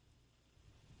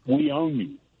we own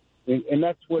you. And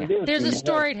that's what it is. There's a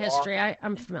storied history.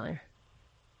 I'm familiar.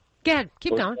 Go ahead.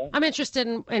 Keep going. I'm interested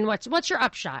in what's your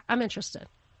upshot. I'm interested.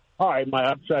 All right. My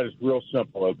upshot is real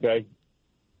simple, okay?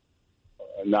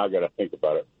 Now I got to think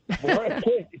about it. How do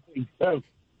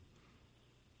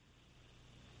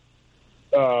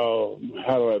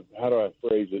I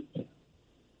phrase it?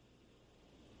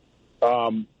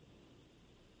 All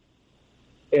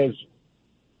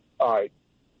right.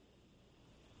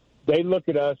 They look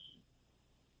at us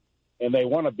and they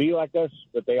want to be like us,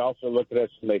 but they also look at us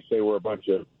and they say we're a bunch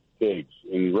of pigs.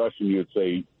 In Russian, you would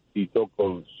say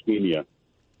 "Titoko Spinia."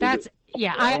 That's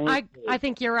I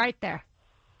think you're right there.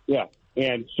 Yeah,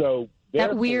 and so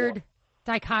that weird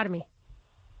dichotomy.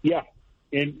 Yeah,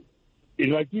 and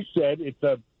like you said, it's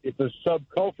a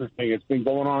subculture thing. It's been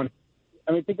going on.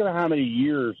 I mean, think of how many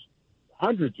years,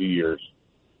 hundreds of years,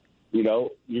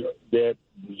 that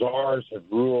czars have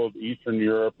ruled Eastern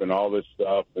Europe and all this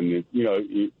stuff, and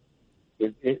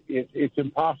it's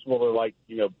impossible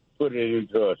to put it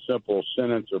into a simple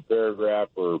sentence or paragraph,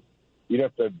 or you'd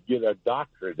have to get a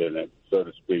doctorate in it, so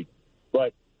to speak.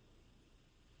 But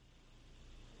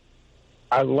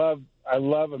I love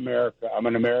America. I'm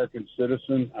an American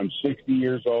citizen. I'm 60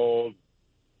 years old.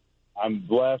 I'm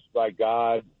blessed by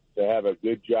God to have a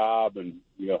good job and,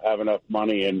 have enough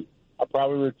money. And I'll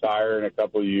probably retire in a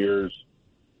couple of years.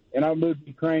 And I'll move to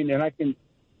Ukraine. And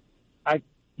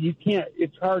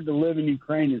it's hard to live in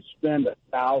Ukraine and spend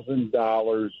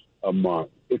 $1,000 a month.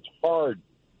 It's hard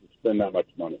to spend that much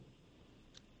money.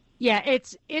 Yeah,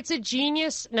 it's a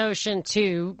genius notion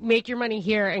to make your money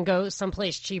here and go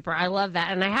someplace cheaper. I love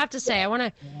that. And I have to say, I want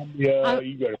to... Yeah,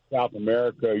 you go to South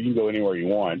America. You can go anywhere you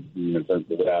want in terms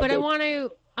of that. But I want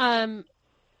to...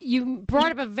 you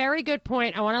brought up a very good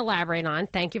point I want to elaborate on.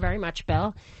 Thank you very much,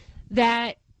 Bill.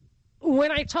 That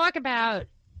when I talk about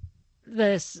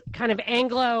this kind of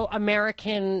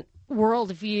Anglo-American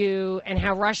worldview and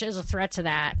how Russia is a threat to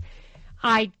that,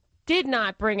 I did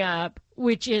not bring up,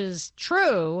 which is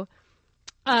true,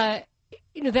 that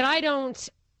I don't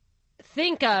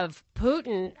think of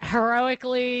Putin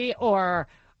heroically or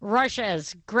Russia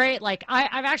as great. Like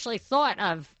I've actually thought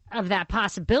of that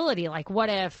possibility. Like, what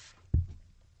if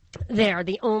they're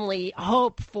the only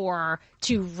hope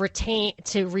to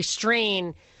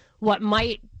restrain what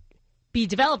might be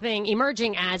developing,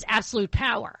 emerging as absolute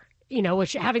power.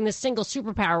 Which having this single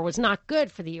superpower was not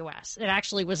good for the U.S. It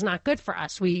actually was not good for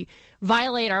us. We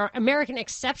violate our American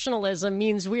exceptionalism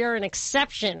means we are an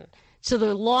exception to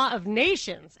the law of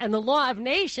nations. And the law of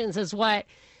nations is what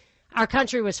our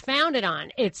country was founded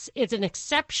on. It's an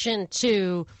exception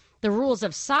to the rules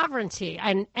of sovereignty.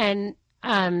 And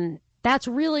that's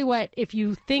really what, if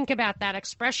you think about that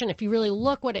expression, if you really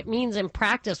look what it means in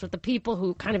practice with the people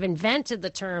who kind of invented the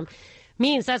term,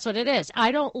 means that's what it is.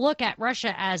 I don't look at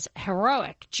Russia as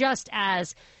heroic, just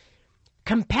as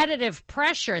competitive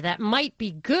pressure that might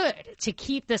be good to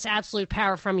keep this absolute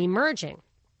power from emerging.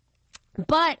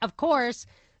 But, of course,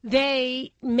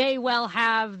 they may well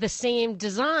have the same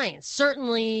designs.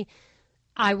 Certainly,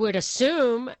 I would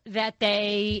assume that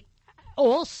they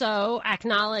also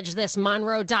acknowledge this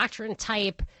Monroe Doctrine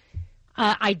type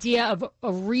idea of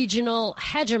a regional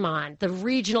hegemon, the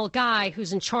regional guy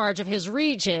who's in charge of his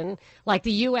region, like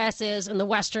the U.S. is in the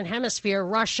Western Hemisphere.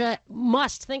 Russia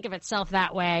must think of itself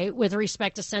that way with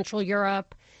respect to Central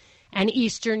Europe and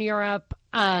Eastern Europe.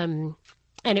 And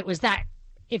it was that,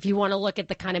 if you want to look at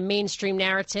the kind of mainstream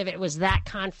narrative, it was that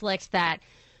conflict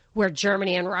where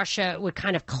Germany and Russia would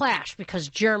kind of clash, because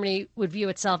Germany would view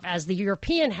itself as the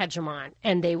European hegemon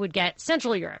and they would get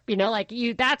Central Europe.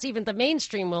 That's even the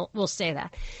mainstream will say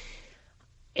that.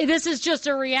 This is just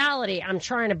a reality I'm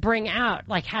trying to bring out,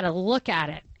 like how to look at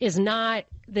it, is not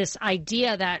this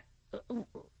idea that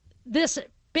this,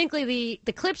 Binkley,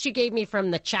 the clips you gave me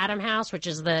from the Chatham House, which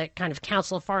is the kind of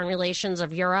Council of Foreign Relations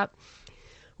of Europe,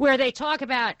 where they talk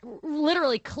about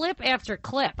literally clip after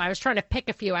clip. I was trying to pick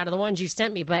a few out of the ones you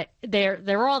sent me, but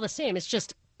they're all the same. It's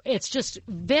just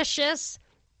vicious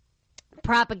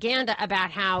propaganda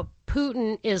about how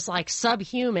Putin is like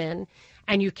subhuman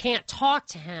and you can't talk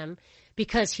to him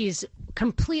because he's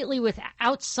completely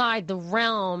outside the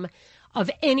realm of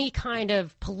any kind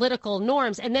of political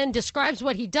norms, and then describes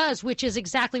what he does, which is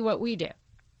exactly what we do.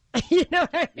 You know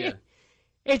what I mean? Yeah.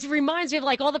 It reminds me of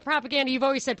like all the propaganda you've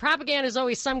always said. Propaganda is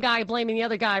always some guy blaming the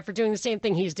other guy for doing the same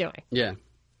thing he's doing. Yeah.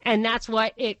 And that's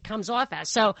what it comes off as.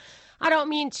 So I don't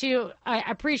mean to, I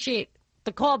appreciate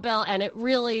the call, Bill, and it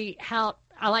really helped.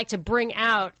 I like to bring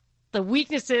out the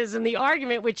weaknesses in the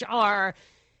argument, which are,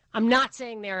 I'm not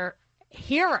saying they're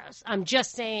heroes. I'm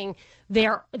just saying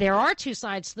there are two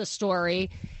sides to the story.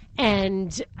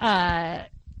 And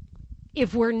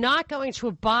if we're not going to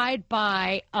abide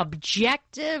by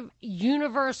objective,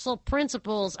 universal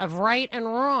principles of right and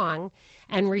wrong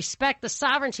and respect the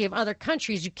sovereignty of other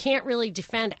countries, you can't really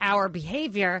defend our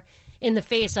behavior in the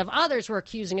face of others who are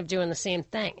accusing of doing the same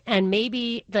thing. And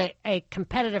maybe a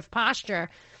competitive posture.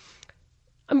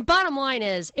 Bottom line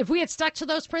is, if we had stuck to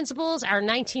those principles, our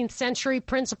 19th century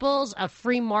principles of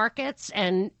free markets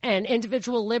and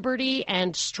individual liberty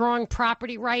and strong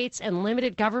property rights and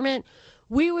limited government,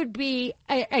 we would be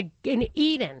an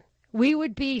Eden. We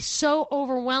would be so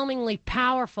overwhelmingly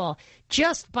powerful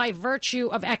just by virtue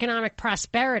of economic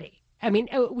prosperity. I mean,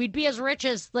 we'd be as rich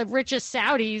as the richest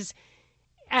Saudis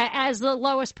as the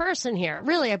lowest person here.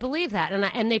 Really, I believe that.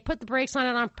 And they put the brakes on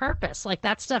it on purpose. Like,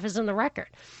 that stuff is in the record.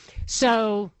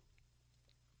 So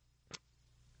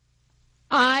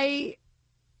I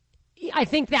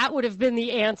think that would have been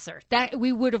the answer. That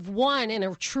we would have won in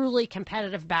a truly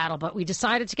competitive battle, but we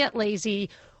decided to get lazy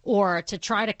or to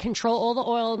try to control all the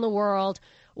oil in the world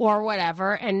or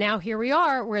whatever. And now here we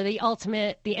are, where the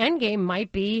end game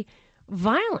might be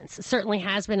violence. It certainly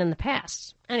has been in the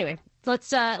past. Anyway, let's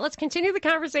continue the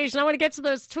conversation. I want to get to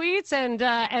those tweets and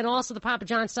also the Papa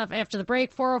John stuff after the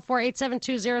break.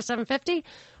 404-872-0750,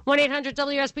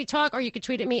 1-800-WSB-TALK, or you can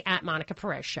tweet at me at Monica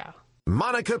Perez Show.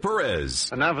 Monica Perez.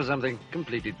 And now for something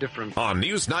completely different. On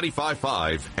News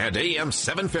 95.5 and AM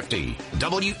 750,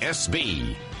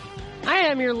 WSB. I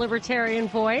am your libertarian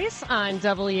voice on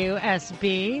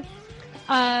WSB.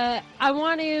 I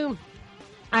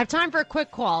have time for a quick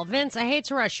call. Vince, I hate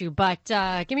to rush you, but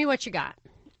give me what you got.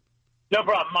 No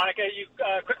problem, Monica.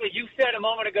 You said a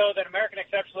moment ago that American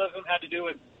exceptionalism had to do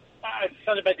with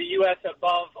something about the U.S.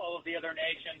 above all of the other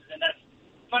nations, and that's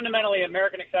fundamentally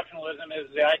American exceptionalism is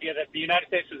the idea that the United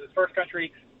States was the first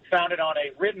country founded on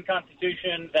a written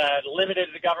constitution that limited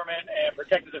the government and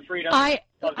protected the freedom. I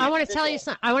want to tell you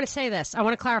something. I want to say this. I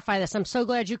want to clarify this. I'm so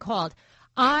glad you called.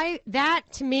 That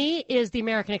to me is the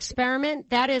American experiment.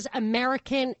 That is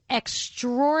American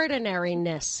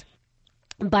extraordinariness.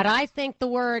 But I think the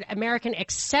word American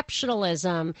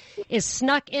exceptionalism is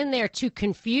snuck in there to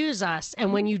confuse us.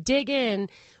 And when you dig in,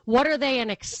 what are they an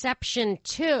exception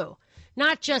to?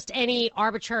 not just any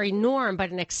arbitrary norm,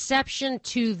 but an exception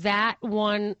to that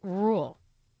one rule?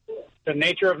 The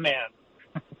nature of man.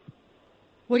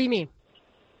 What do you mean?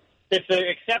 It's an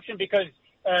exception because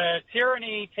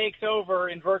tyranny takes over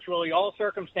in virtually all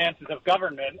circumstances of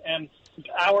government, and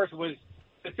ours was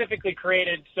specifically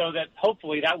created so that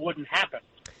hopefully that wouldn't happen.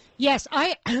 Yes,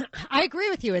 I agree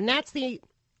with you, and that's the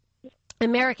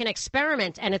American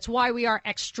experiment, and it's why we are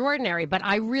extraordinary. But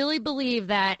I really believe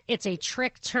that it's a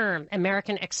trick term,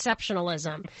 American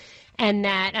exceptionalism, and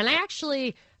I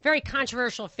actually, very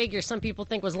controversial figure, some people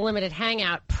think was limited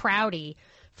hangout,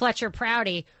 Fletcher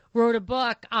Prouty, wrote a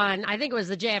book on, I think it was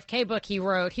the JFK book he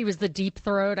wrote. He was the Deep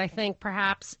Throat, I think,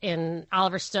 perhaps, in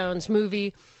Oliver Stone's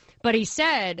movie. But he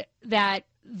said that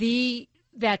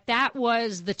that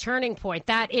was the turning point.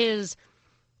 That is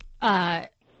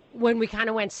when we kind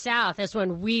of went south, is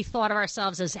when we thought of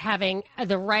ourselves as having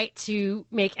the right to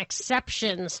make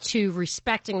exceptions to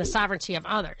respecting the sovereignty of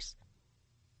others.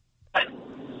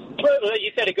 Well,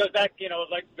 you said it goes back,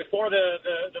 like before the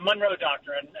Monroe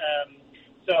Doctrine.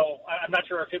 So I'm not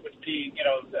sure if it would be,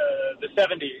 the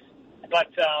 70s. But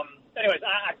anyways,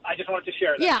 I just wanted to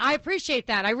share that. Yeah, I appreciate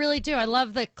that. I really do. I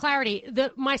love the clarity.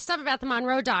 My stuff about the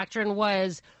Monroe Doctrine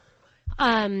was,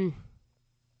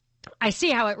 I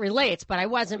see how it relates, but I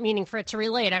wasn't meaning for it to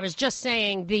relate. I was just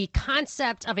saying the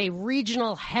concept of a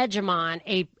regional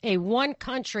hegemon, a one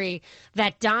country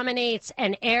that dominates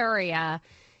an area,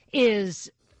 is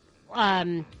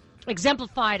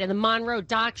exemplified in the Monroe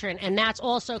Doctrine, and that's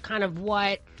also kind of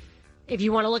what, if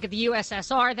you want to look at the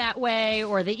USSR that way,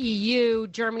 or the EU,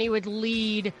 Germany would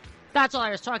lead. That's all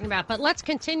I was talking about. But let's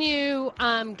continue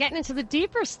getting into the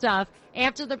deeper stuff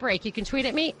after the break. You can tweet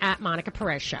at me at Monica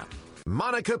Perez Show.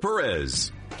 Monica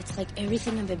Perez. It's like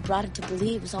everything I've been brought up to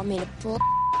believe was all made of bull.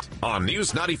 On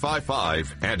News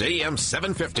 95.5 and AM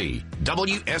 750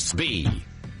 WSB.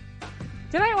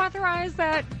 Did I authorize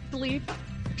that bleep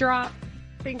drop,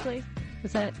 Binkley?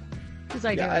 Was that his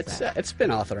idea? Yeah, it's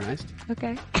been authorized.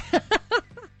 Okay.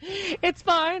 It's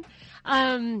fine.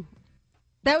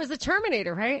 That was the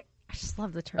Terminator, right? I just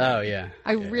love the Terminator. Oh, yeah.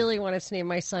 I really wanted to name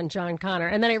my son John Connor.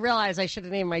 And then I realized I should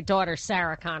have named my daughter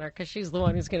Sarah Connor, because she's the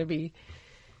one who's going to be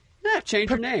change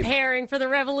her name. Preparing for the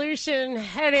revolution.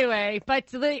 Anyway, but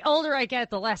the older I get,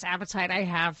 the less appetite I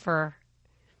have for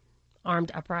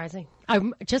armed uprising.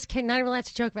 I'm just kidding. Not even allowed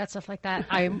to joke about stuff like that.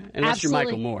 Unless you're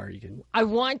Michael Moore, you can.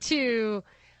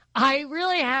 I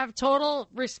really have total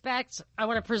respect. I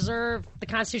want to preserve the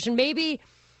Constitution. Maybe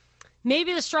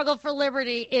the struggle for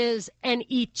liberty is an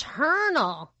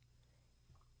eternal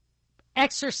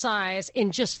exercise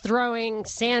in just throwing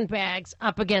sandbags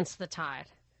up against the tide.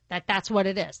 That's what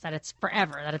it is, that it's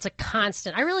forever, that it's a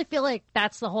constant. I really feel like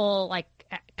that's the whole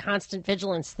constant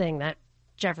vigilance thing that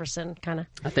Jefferson kind of,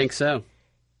 I think so,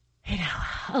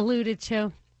 alluded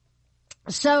to.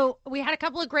 So we had a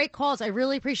couple of great calls. I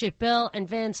really appreciate Bill and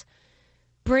Vince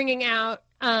bringing out,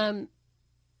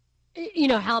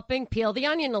 helping peel the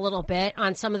onion a little bit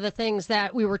on some of the things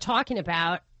that we were talking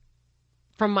about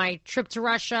from my trip to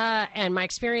Russia and my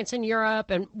experience in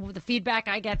Europe and the feedback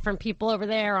I get from people over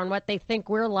there on what they think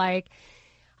we're like.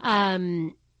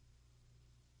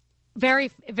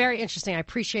 Very, very interesting. I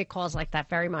appreciate calls like that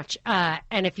very much.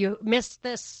 And if you missed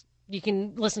this, you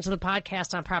can listen to the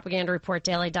podcast on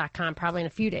propagandareportdaily.com probably in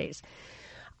a few days.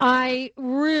 I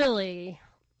really,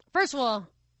 first of all,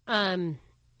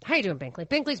 how you doing, Binkley?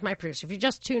 Binkley's my producer. If you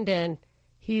just tuned in,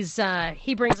 he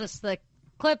brings us the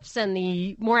clips and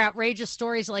the more outrageous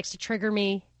stories. He likes to trigger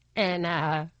me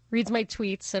and reads my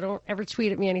tweets. So don't ever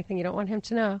tweet at me anything you don't want him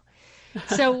to know.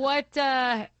 So what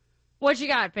you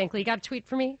got, Binkley? You got a tweet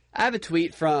for me? I have a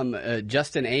tweet from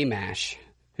Justin Amash,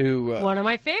 who one of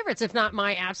my favorites, if not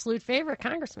my absolute favorite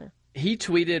congressman. He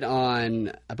tweeted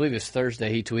on, I believe it was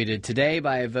Thursday, he tweeted, "Today,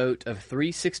 by a vote of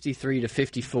 363 to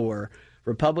 54,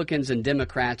 Republicans and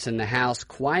Democrats in the House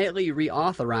quietly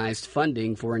reauthorized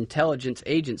funding for intelligence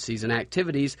agencies and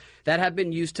activities that have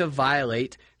been used to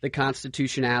violate the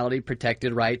constitutionally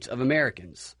protected rights of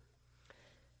Americans."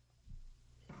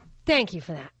 Thank you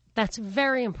for that. That's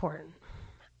very important.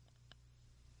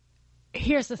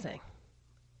 Here's the thing.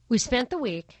 We spent the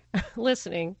week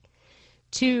listening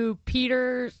to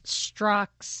Peter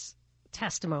Strzok's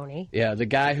testimony. Yeah, the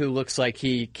guy who looks like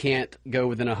he can't go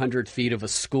within 100 feet of a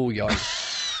schoolyard.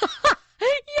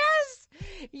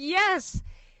 Yes.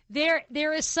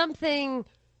 There is something.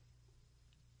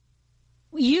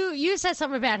 You said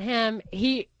something about him.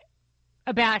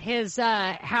 About his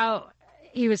how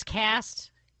he was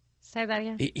cast. Say that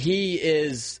again. He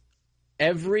is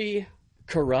every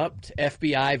corrupt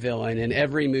FBI villain in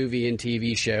every movie and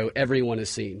TV show everyone has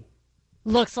seen.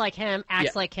 looks like him,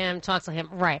 acts like him, talks like him.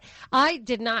 Right. I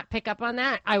did not pick up on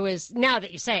that. Now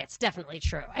that you say it, it's definitely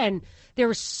true. And there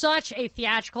was such a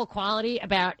theatrical quality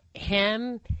about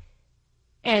him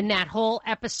and that whole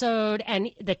episode,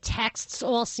 and the texts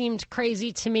all seemed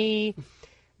crazy to me,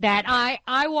 that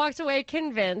I walked away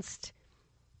convinced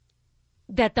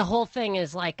that the whole thing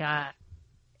is like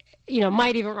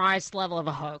might even rise to the level of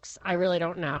a hoax. I really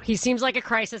don't know. He seems like a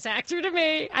crisis actor to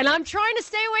me, and I'm trying to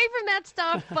stay away from that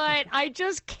stuff, but I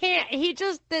just can't.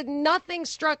 Nothing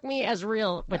struck me as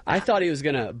real with that. I thought he was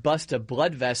going to bust a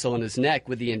blood vessel in his neck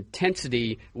with the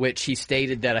intensity which he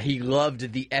stated that he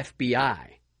loved the FBI.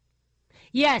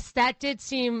 Yes, that did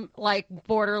seem like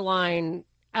borderline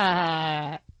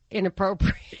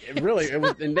inappropriate.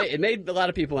 It made a lot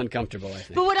of people uncomfortable, I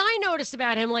think. But what I noticed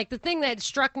about him, like the thing that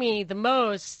struck me the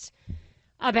most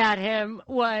about him,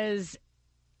 was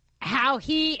how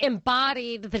he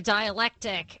embodied the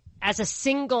dialectic as a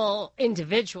single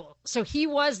individual. So he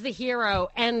was the hero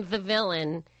and the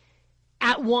villain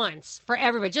at once for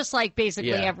everybody, just like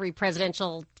basically every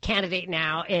presidential candidate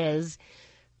now is.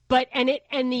 But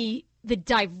the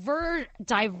diverting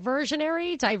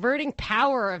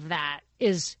power of that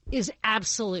is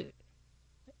absolute.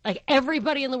 Like,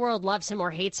 everybody in the world loves him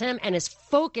or hates him and is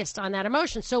focused on that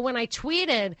emotion. So when I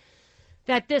tweeted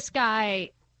that this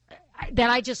guy, that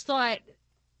I just thought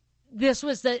this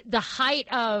was the height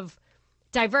of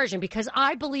diversion, because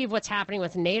I believe what's happening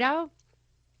with NATO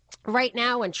right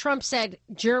now, when Trump said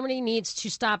Germany needs to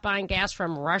stop buying gas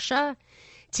from Russia,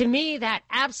 to me, that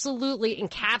absolutely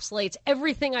encapsulates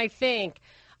everything I think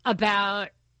about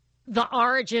the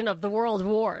origin of the world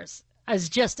wars, as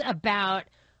just about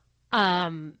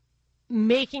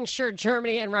making sure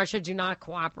Germany and Russia do not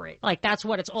cooperate. Like, that's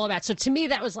what it's all about. So to me,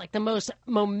 that was like the most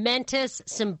momentous,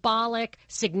 symbolic,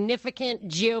 significant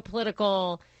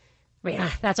geopolitical,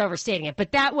 that's overstating it,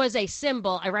 but that was a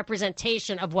symbol, a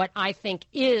representation of what I think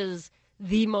is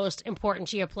the most important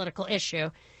geopolitical issue.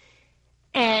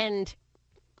 And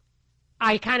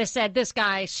I kind of said this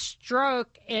guy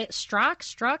struck,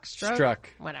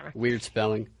 whatever. Weird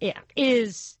spelling. Yeah,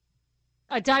 is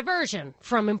a diversion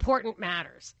from important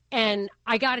matters. And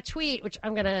I got a tweet, which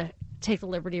I'm going to take the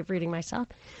liberty of reading myself.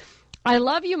 I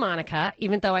love you, Monica,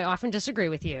 even though I often disagree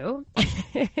with you.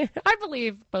 I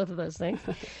believe both of those things.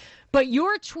 But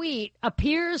your tweet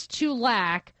appears to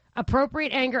lack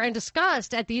appropriate anger and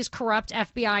disgust at these corrupt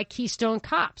FBI Keystone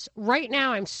cops. Right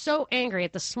now, I'm so angry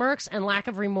at the smirks and lack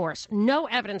of remorse. No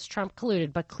evidence Trump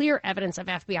colluded, but clear evidence of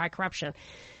FBI corruption.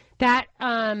 That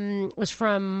was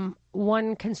from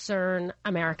One Concern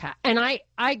America. And I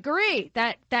agree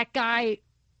that guy,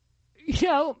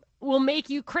 will make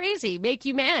you crazy, make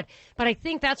you mad. But I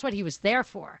think that's what he was there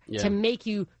for, to make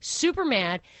you super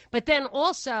mad. But then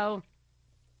also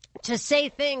to say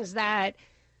things that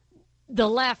the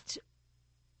left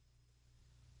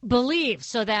believes,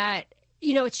 so that,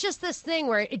 it's just this thing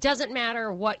where it doesn't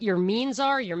matter what your means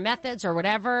are, your methods or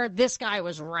whatever. This guy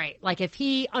was right. Like, if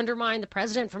he undermined the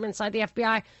president from inside the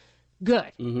FBI,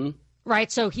 good. Mm-hmm.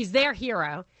 Right? So he's their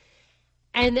hero.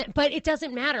 But it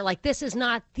doesn't matter. Like, this is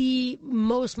not the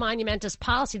most monumentous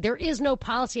policy. There is no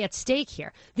policy at stake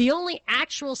here. The only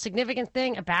actual significant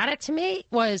thing about it to me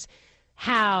was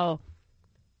how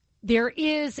there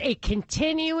is a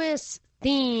continuous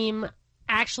theme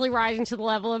actually rising to the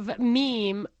level of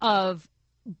meme of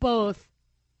both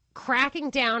cracking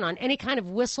down on any kind of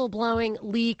whistleblowing,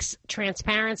 leaks,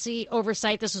 transparency,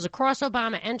 oversight. This was across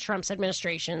Obama and Trump's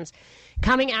administrations,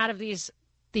 coming out of these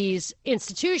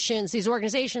institutions, these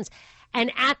organizations,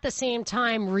 and at the same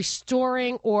time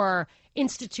restoring or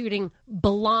instituting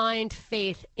blind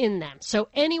faith in them. So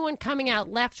anyone coming out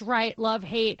left, right, love,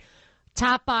 hate,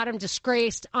 top, bottom,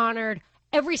 disgraced, honored,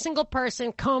 every single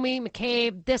person, Comey,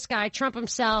 McCabe, this guy, Trump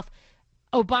himself,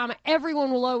 Obama,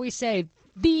 everyone will always say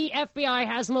the FBI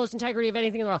has the most integrity of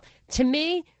anything in the world. To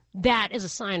me, that is a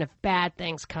sign of bad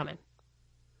things coming.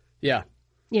 Yeah.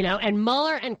 And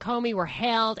Mueller and Comey were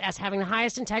hailed as having the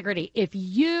highest integrity. If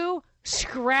you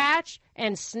scratch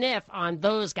and sniff on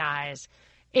those guys,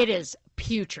 it is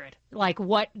putrid. Like,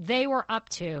 what they were up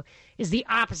to is the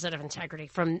opposite of integrity.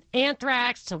 From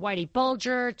anthrax to Whitey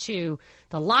Bulger to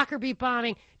the Lockerbie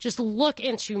bombing, just look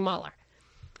into Mueller.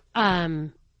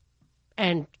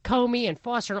 And Comey and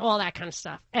Foster and all that kind of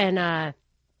stuff. And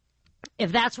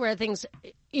if that's where things,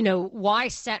 why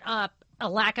set up a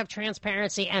lack of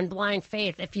transparency and blind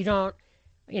faith if you don't,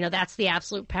 that's the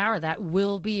absolute power that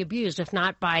will be abused, if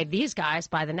not by these guys,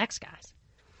 by the next guys.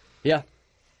 Yeah.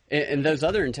 And those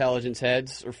other intelligence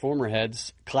heads, or former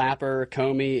heads, Clapper,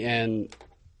 Comey, and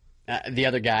the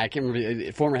other guy, I can't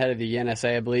remember, former head of the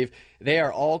NSA, I believe, they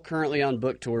are all currently on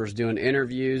book tours doing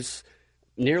interviews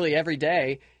nearly every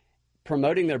day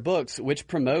promoting their books, which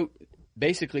promote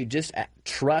basically just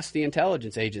trust the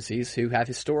intelligence agencies who have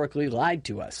historically lied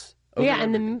to us.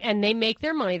 And they make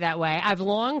their money that way. I've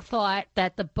long thought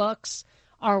that the books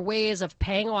are ways of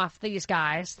paying off these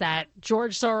guys, that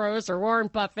George Soros or Warren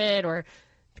Buffett or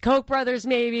the Koch brothers,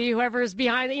 maybe, whoever's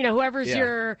behind, whoever's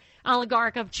your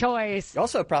oligarch of choice.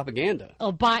 Also propaganda.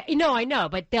 I know,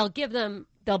 but they'll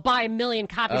buy 1 million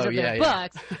copies of their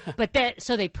books, but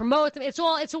so they promote them. It's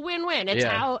a win-win.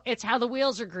 It's how the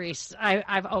wheels are greased.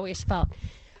 I've always felt.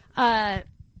 Whose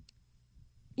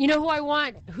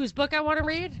book I want to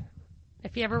read?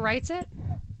 If he ever writes it?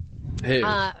 Who?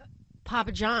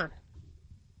 Papa John.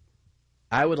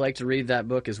 I would like to read that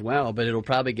book as well, but it'll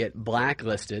probably get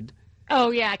blacklisted.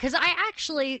 Oh, yeah, because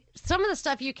some of the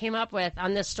stuff you came up with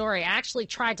on this story, I actually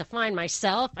tried to find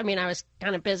myself. I mean, I was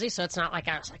kind of busy, so it's not like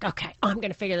I was like, okay, I'm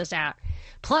going to figure this out.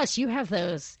 Plus, you have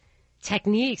those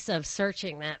techniques of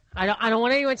searching that I don't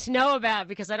want anyone to know about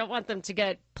because I don't want them to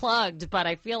get plugged, but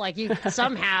I feel like you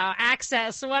somehow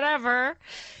access whatever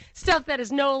stuff that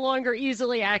is no longer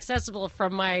easily accessible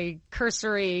from my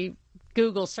cursory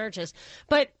Google searches.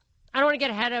 But I don't want to get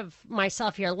ahead of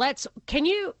myself here. I've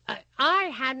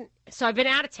been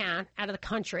out of town, out of the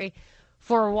country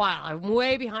for a while. I'm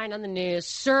way behind on the news,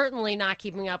 certainly not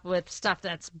keeping up with stuff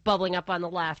that's bubbling up on the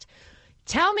left.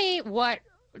 Tell me what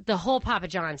the whole Papa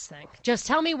John's thing. Just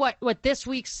tell me what this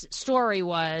week's story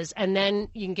was, and then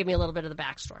you can give me a little bit of the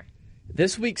backstory.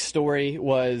 This week's story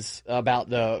was about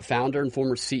the founder and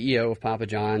former CEO of Papa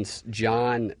John's,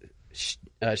 John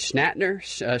Schnatter.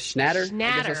 Schnatter,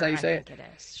 I guess that's how you say it. It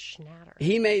is. Schnatter.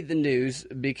 He made the news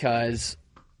because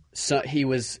he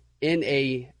was in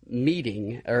a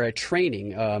meeting or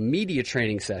a media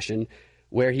training session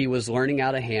where he was learning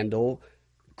how to handle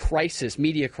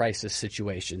media crisis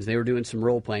situations. They were doing some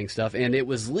role-playing stuff, and it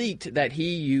was leaked that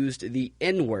he used the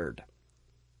N-word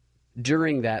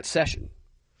during that session.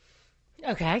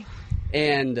 Okay.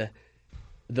 And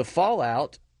the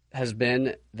fallout has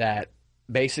been that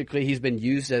basically he's been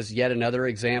used as yet another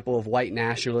example of white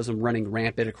nationalism running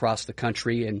rampant across the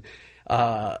country, and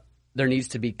there needs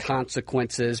to be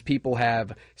consequences. People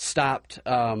have stopped.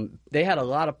 They had a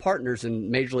lot of partners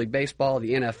in Major League Baseball,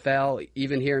 the NFL,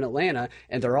 even here in Atlanta,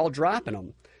 and they're all dropping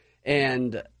them.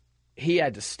 And he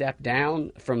had to step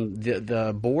down from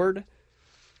the board,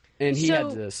 and he had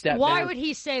to step down. Why would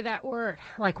he say that word?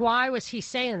 Like, why was he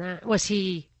saying that? Was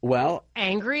he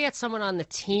angry at someone on the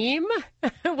team?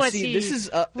 This is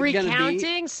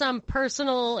recounting some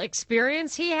personal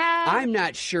experience he had? I'm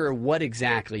not sure what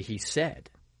exactly he said.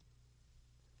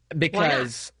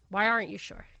 Because why aren't you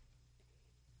sure?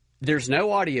 There's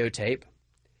no audio tape,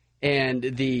 and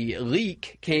the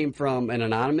leak came from an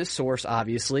anonymous source,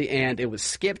 obviously, and it was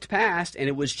skipped past, and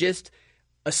it was just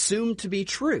assumed to be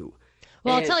true.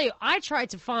 Well, I'll tell you, I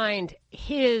tried to find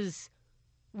his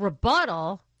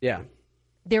rebuttal. Yeah.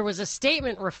 There was a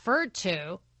statement referred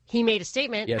to. He made a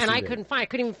statement, and I couldn't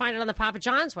even find it on the Papa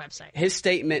John's website. His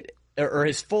statement, or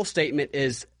his full statement,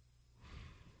 is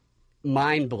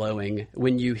mind-blowing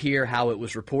when you hear how it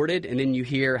was reported and then you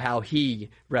hear how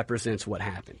he represents what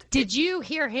happened. Did you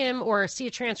hear him or see a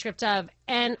transcript of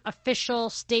an official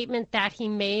statement that he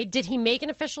made? Did he make an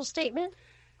official statement?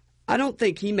 I don't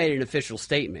think he made an official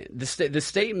statement. The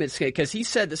statements, because he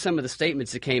said that some of the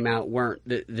statements that came out weren't,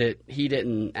 that he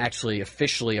didn't actually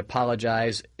officially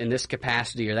apologize in this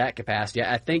capacity or that capacity.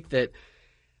 I think that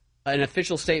an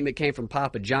official statement came from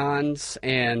Papa John's,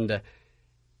 and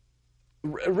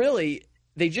really,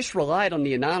 they just relied on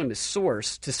the anonymous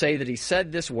source to say that he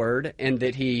said this word and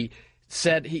that he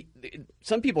said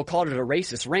some people called it a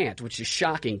racist rant, which is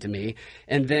shocking to me.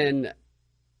 And then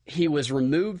he was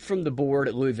removed from the board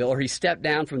at Louisville, or he stepped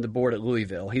down from the board at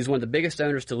Louisville. He's one of the biggest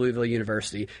owners to Louisville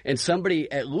University. And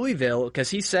somebody at Louisville,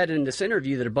 because he said in this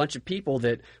interview that a bunch of people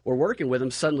that were working with him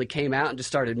suddenly came out and just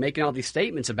started making all these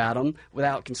statements about him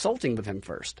without consulting with him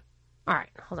first. All right,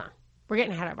 hold on. We're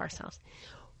getting ahead of ourselves.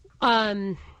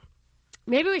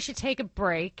 Maybe we should take a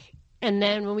break, and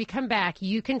then when we come back,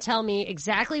 you can tell me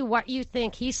exactly what you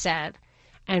think he said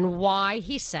and why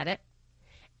he said it.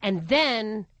 And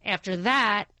then after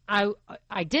that,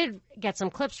 I did get some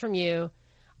clips from you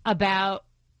about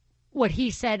what he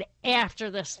said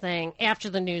after this thing, after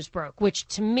the news broke, which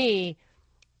to me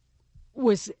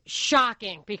was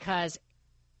shocking because it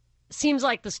seems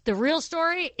like the real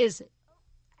story is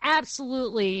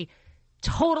absolutely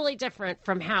totally different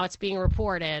from how it's being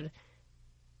reported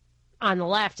on the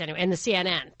left anyway, and the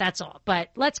CNN. That's all. But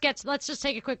let's just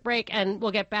take a quick break, and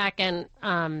we'll get back and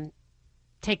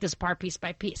take this apart piece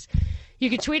by piece. You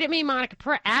can tweet at me,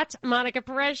 at Monica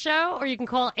Perez Show, or you can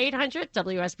call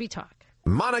 800-WSB-TALK.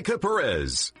 Monica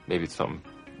Perez. Maybe it's something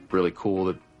really cool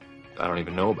that I don't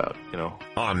even know about,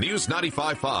 On News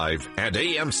 95.5 and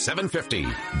AM 750,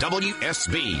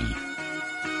 WSB.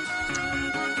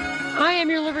 I am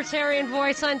your libertarian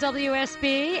voice on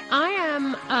WSB.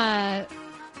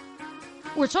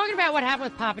 We're talking about what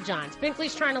happened with Papa John's.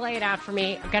 Binkley's trying to lay it out for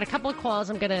me. I've got a couple of calls.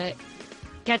 I'm going to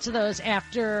get to those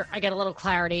after I get a little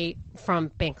clarity from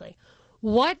Binkley.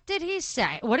 What did he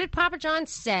say? What did Papa John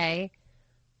say?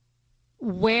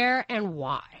 Where and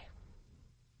why?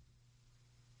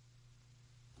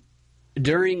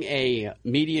 During a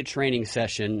media training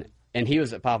session, and he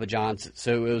was at Papa John's,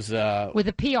 so it was... with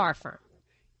a PR firm.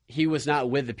 He was not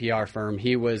with the PR firm.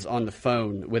 He was on the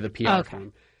phone with a PR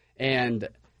firm. And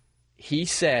he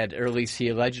said, or at least he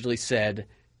allegedly said,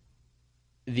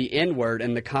 the N-word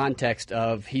in the context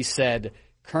of, he said,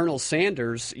 Colonel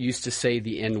Sanders used to say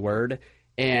the N-word,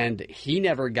 and he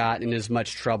never got in as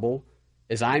much trouble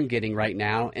as I'm getting right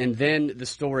now. And then the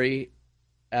story,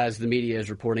 as the media is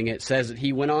reporting it, says that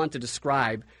he went on to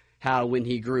describe how when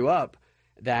he grew up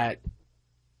that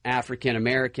African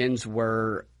Americans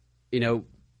were,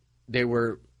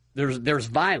 there's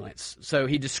violence. So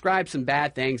he described some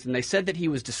bad things, and they said that he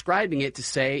was describing it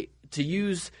to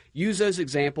use those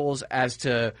examples as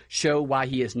to show why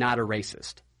he is not a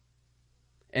racist.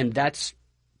 And that's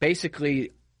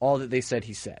basically all that they said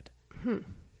he said.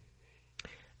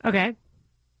 Okay.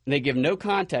 They give no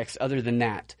context other than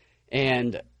that.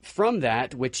 And from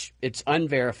that, which it's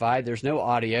unverified, there's no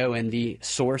audio, and the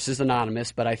source is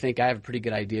anonymous, but I think I have a pretty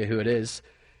good idea who it is.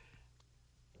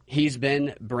 He's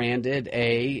been branded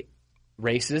a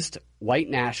racist, white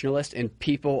nationalist, and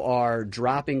people are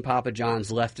dropping Papa John's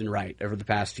left and right over the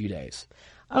past few days.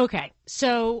 Okay.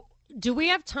 So do we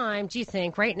have time, do you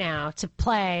think, right now to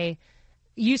play?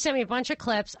 You sent me a bunch of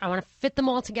clips. I want to fit them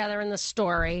all together in the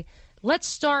story. Let's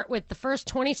start with the first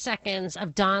 20 seconds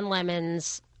of Don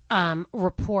Lemon's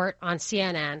report on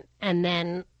CNN, and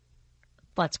then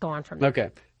let's go on from there. Okay.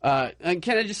 And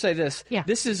can I just say this? Yeah.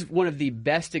 This is one of the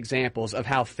best examples of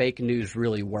how fake news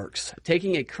really works.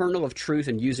 Taking a kernel of truth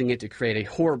and using it to create a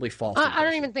horribly false impression. I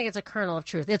don't even think it's a kernel of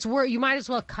truth. It's word. You might as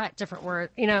well cut different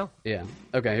words, Yeah.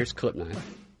 Okay, here's clip 9.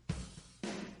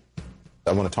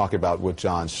 I want to talk about what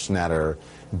John Schnatter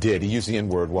did. He used the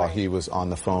N-word while he was on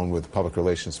the phone with a public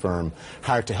relations firm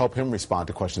hired to help him respond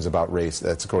to questions about race.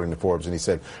 That's according to Forbes. And he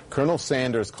said, Colonel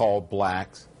Sanders called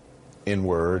blacks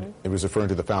N-word. It was referring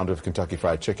to the founder of Kentucky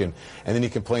Fried Chicken. And then he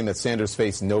complained that Sanders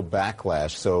faced no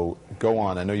backlash. So go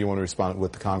on. I know you want to respond to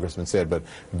what the congressman said, but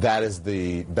that is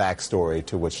the backstory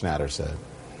to what Schnatter said.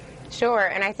 Sure.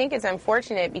 And I think it's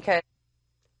unfortunate because...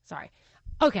 Sorry.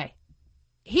 Okay.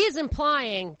 He is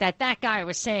implying that guy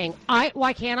was saying,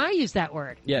 why can't I use that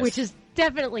word? Yes. Which is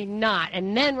definitely not.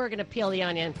 And then we're going to peel the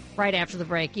onion right after the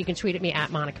break. You can tweet at me at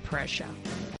Monica Perez Show.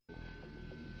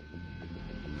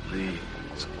 Please,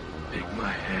 take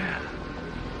my hand.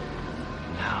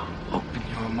 Now, open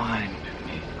your mind to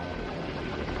me.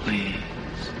 Please.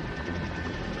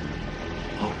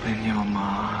 Open your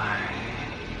mind.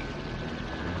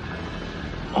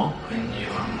 Open your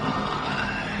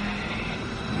mind.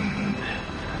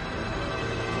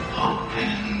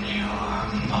 Open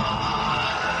your mind.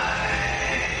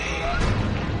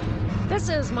 This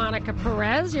is Monica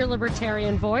Perez, your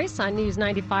libertarian voice on News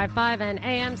 95.5 and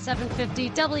AM 750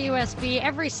 WSB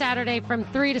every Saturday from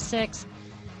 3 to 6.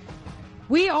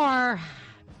 We are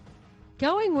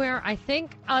going where I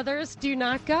think others do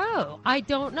not go. I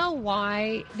don't know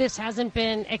why this hasn't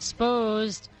been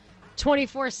exposed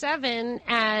 24/7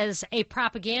 as a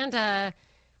propaganda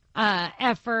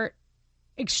effort.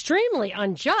 Extremely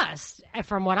unjust,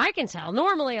 from what I can tell.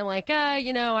 Normally, I'm like, I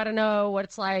don't know what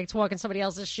it's like to walk in somebody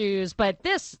else's shoes. But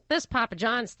this Papa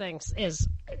John's thing is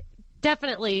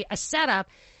definitely a setup.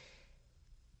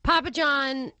 Papa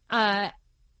John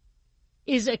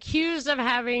is accused of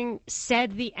having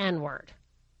said the N-word,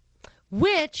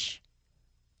 which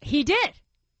he did.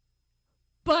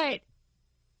 But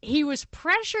he was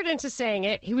pressured into saying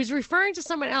it. He was referring to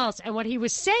someone else. And what he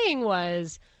was saying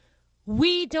was,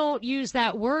 we don't use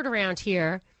that word around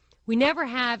here. We never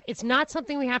have. It's not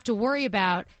something we have to worry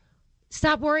about.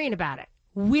 Stop worrying about it.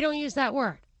 We don't use that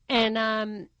word.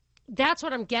 And that's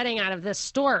what I'm getting out of this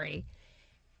story.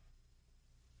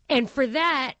 And for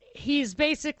that, he's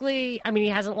basically, he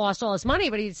hasn't lost all his money,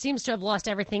 but he seems to have lost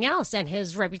everything else and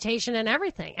his reputation and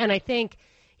everything. And I think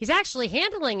he's actually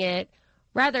handling it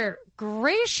rather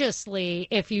graciously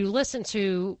if you listen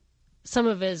to some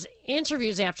of his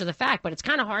interviews after the fact, but it's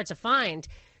kind of hard to find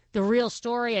the real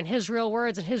story and his real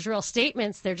words and his real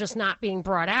statements. They're just not being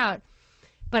brought out.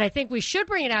 But I think we should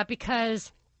bring it out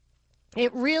because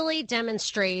it really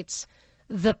demonstrates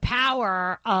the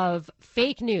power of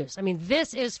fake news. I mean,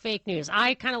 this is fake news.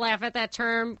 I kind of laugh at that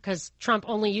term because Trump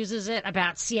only uses it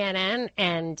about CNN,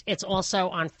 and it's also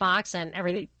on Fox and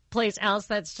every place else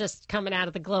that's just coming out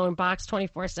of the glowing box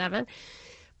 24/7.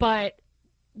 But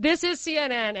this is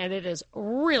CNN, and it is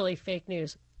really fake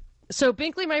news. So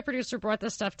Binkley, my producer, brought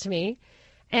this stuff to me,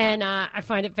 and I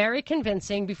find it very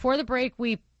convincing. Before the break,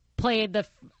 we played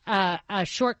a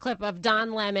short clip of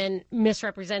Don Lemon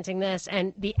misrepresenting this,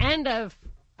 and the end of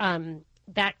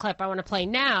that clip I want to play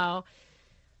now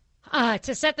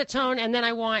to set the tone, and then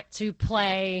I want to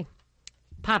play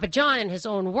Papa John in his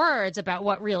own words about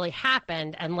what really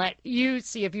happened and let you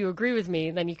see if you agree with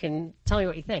me, then you can tell me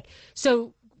what you think.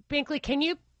 So, Binkley, can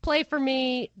you play for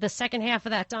me the second half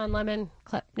of that Don Lemon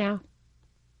clip now?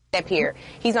 Step here.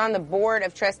 He's on the board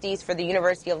of trustees for the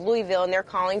University of Louisville, and they're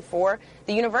calling for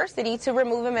the university to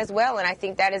remove him as well. And I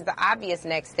think that is the obvious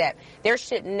next step. It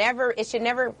should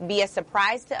never be a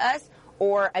surprise to us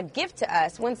or a gift to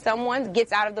us when someone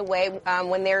gets out of the way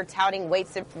when they're touting white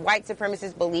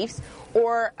supremacist beliefs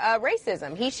or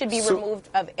racism. He should be removed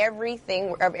of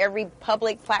everything, of every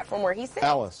public platform where he sits.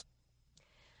 Alice.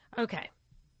 Okay.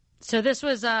 So this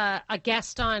was a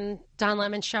guest on Don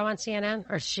Lemon's show on CNN,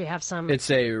 or does she have some? It's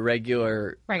a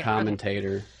regular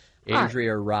commentator. Okay.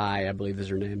 Andrea Rye, I believe is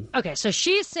her name. Okay, so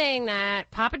she's saying that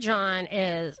Papa John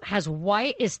is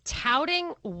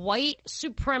touting white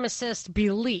supremacist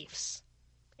beliefs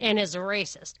and is a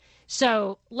racist.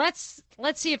 So let's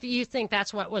see if you think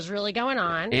that's what was really going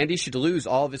on. And he should lose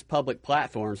all of his public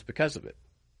platforms because of it.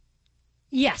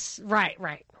 Yes, right.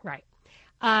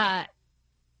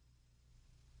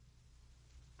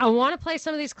 I want to play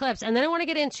some of these clips, and then I want to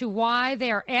get into why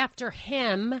they're after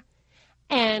him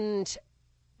and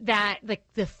that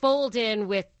the fold in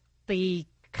with the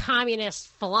communist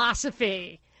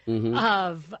philosophy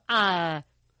of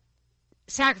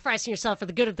sacrificing yourself for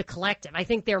the good of the collective. I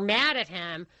think they're mad at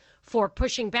him for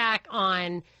pushing back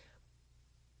on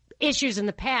issues in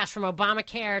the past, from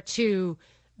Obamacare to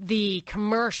the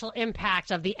commercial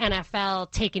impact of the NFL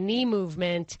take a knee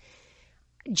movement.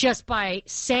 Just by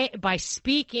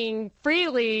speaking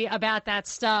freely about that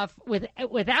stuff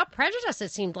without prejudice,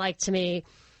 it seemed like to me,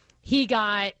 he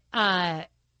got.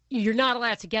 You're not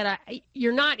allowed to get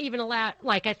you're not even allowed.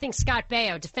 Like, I think Scott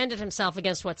Baio defended himself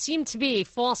against what seemed to be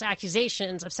false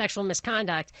accusations of sexual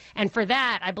misconduct, and for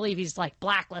that, I believe he's like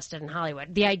blacklisted in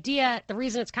Hollywood. The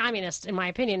reason it's communist, in my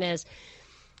opinion, is,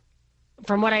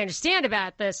 from what I understand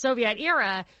about the Soviet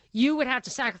era, you would have to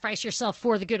sacrifice yourself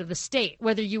for the good of the state,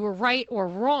 whether you were right or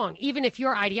wrong. Even if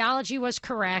your ideology was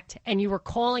correct and you were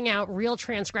calling out real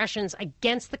transgressions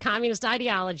against the communist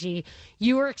ideology,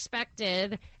 you were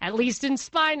expected, at least in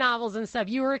spy novels and stuff,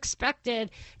 you were expected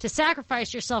to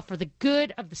sacrifice yourself for the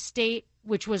good of the state,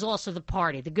 which was also the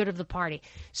party, the good of the party.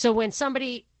 So when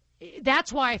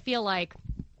that's why I feel like,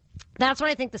 that's what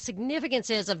I think the significance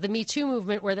is of the Me Too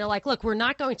movement, where they're like, look, we're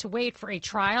not going to wait for a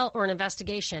trial or an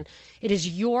investigation. It is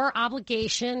your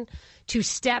obligation to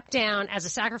step down as a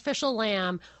sacrificial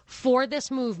lamb for this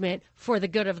movement for the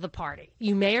good of the party.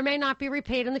 You may or may not be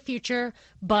repaid in the future,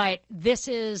 but this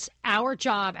is our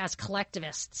job as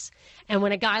collectivists. And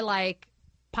when a guy like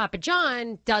Papa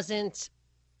John doesn't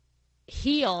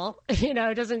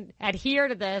doesn't adhere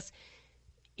to this,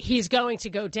 he's going to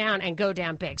go down and go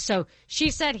down big. So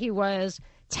she said he was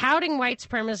touting white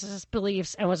supremacist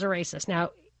beliefs and was a racist.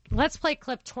 Now, let's play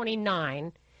clip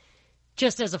 29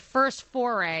 just as a first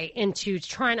foray into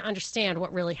trying to understand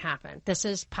what really happened. This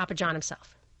is Papa John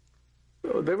himself.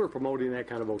 They were promoting that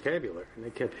kind of vocabulary, and they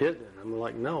kept hitting it. I'm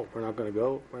like, no, we're not going to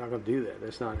go. We're not going to do that.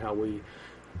 That's not how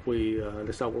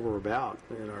that's not what we're about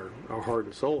in our heart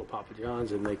and soul at Papa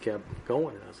John's. And they kept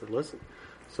going. And I said, listen,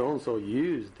 so-and-so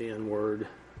used the N-word.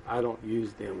 I don't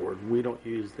use the N-word. We don't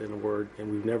use the N-word,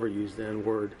 and we've never used the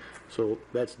N-word. So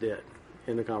that's dead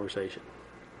in the conversation.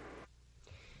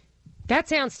 That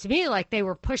sounds to me like they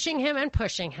were pushing him.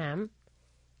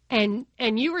 And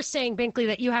you were saying, Binkley,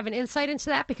 that you have an insight into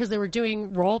that because they were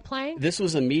doing role-playing? This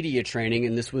was a media training,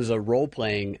 and this was a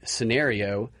role-playing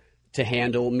scenario to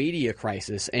handle media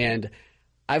crisis. And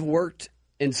I've worked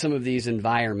in some of these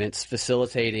environments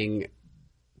facilitating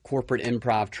corporate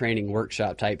improv training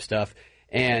workshop type stuff.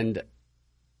 And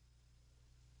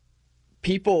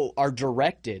people are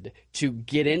directed to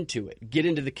get into it, get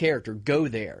into the character, go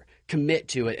there, commit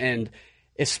to it. And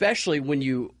especially when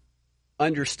you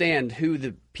understand who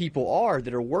the people are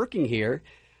that are working here,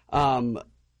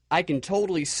 I can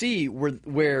totally see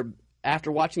where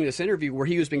after watching this interview where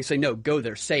he was being said, no, go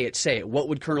there, say it. What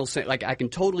would Colonel say? Like, I can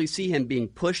totally see him being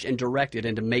pushed and directed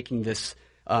into making this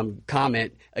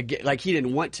comment again, like he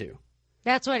didn't want to.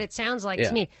 That's what it sounds like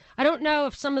to me. I don't know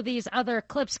if some of these other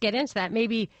clips get into that.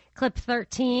 Maybe clip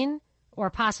 13 or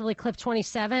possibly clip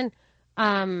 27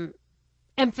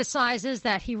 emphasizes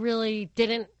that he really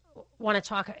didn't want to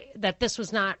talk, that this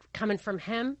was not coming from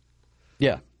him.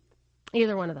 Yeah.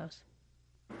 Either one of those.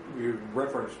 You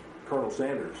referenced Colonel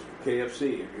Sanders,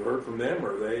 KFC. Have you heard from them?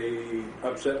 Are they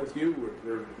upset with you?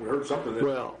 We heard something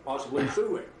that possibly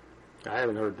suing. I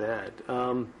haven't heard that.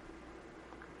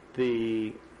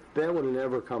 That would have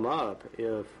never come up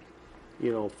if,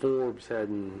 Forbes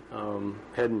hadn't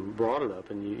brought it up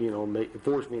and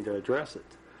forced me to address it.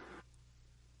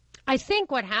 I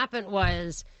think what happened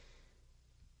was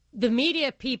the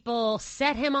media people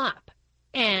set him up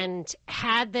and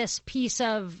had this piece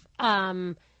of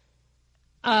audio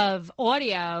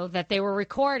that they were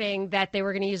recording that they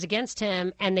were going to use against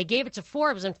him, and they gave it to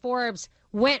Forbes, and Forbes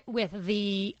went with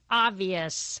the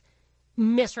obvious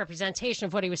misrepresentation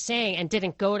of what he was saying and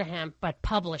didn't go to him, but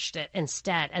published it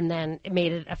instead, and then it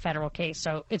made it a federal case.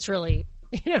 So it's really,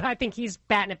 I think he's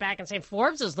batting it back and saying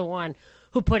Forbes is the one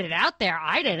who put it out there.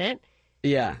 I didn't.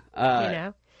 Yeah.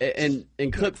 And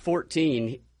in clip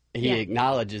 14, he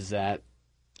acknowledges that.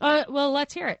 Well,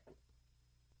 let's hear it.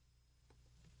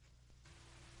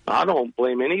 I don't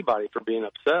blame anybody for being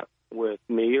upset with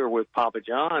me or with Papa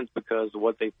John's because of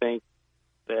what they think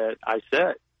that I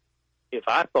said. If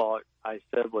I thought I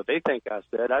said what they think I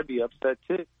said, I'd be upset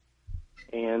too.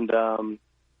 And,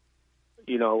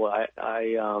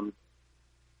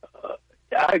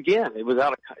 again, it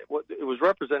was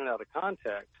represented out of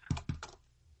context.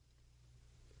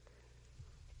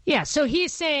 Yeah, so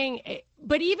he's saying,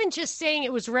 but even just saying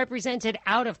it was represented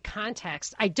out of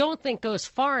context, I don't think goes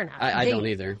far enough. I don't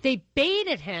either. They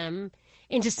baited him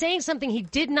into saying something he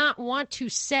did not want to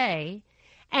say,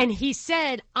 and he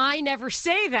said, I never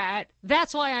say that.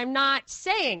 That's why I'm not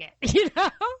saying it,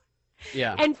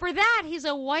 Yeah. And for that, he's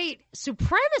a white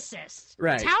supremacist,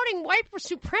 right? Touting white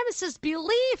supremacist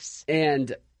beliefs.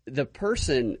 And the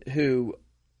person who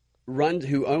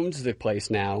owns the place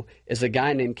now is a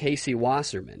guy named Casey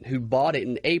Wasserman, who bought it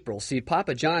in April. See,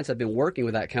 Papa John's had been working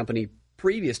with that company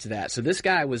previous to that, so this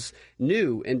guy was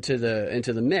new into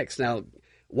the mix. Now,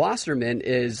 Wasserman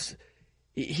is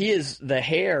the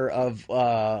heir of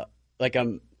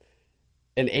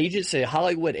an agency, a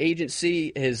Hollywood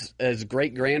agency. His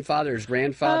great grandfather, his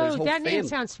grandfather's whole that family. name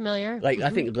sounds familiar. I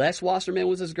think Les Wasserman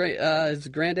was his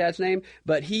granddad's name,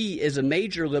 but he is a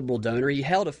major liberal donor. He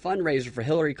held a fundraiser for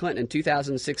Hillary Clinton in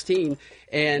 2016,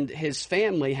 and his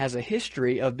family has a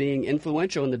history of being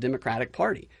influential in the Democratic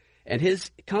Party. And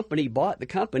his company bought the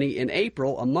company in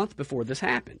April, a month before this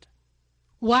happened.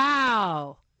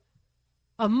 Wow.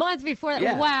 A month before that?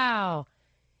 Yeah. Wow.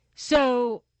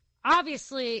 So,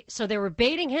 obviously, they were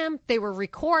baiting him, they were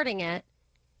recording it,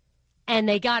 and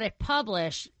they got it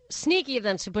published. Sneaky of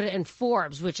them to put it in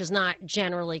Forbes, which is not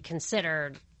generally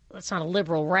considered, it's not a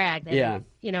liberal rag.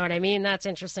 You know what I mean? That's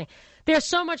interesting. There's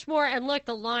so much more, and look,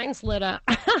 the line's lit up.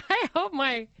 I hope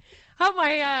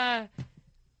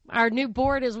our new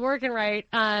board is working right.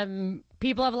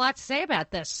 People have a lot to say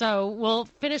about this. So we'll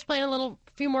finish playing a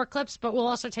few more clips, but we'll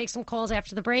also take some calls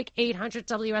after the break. 800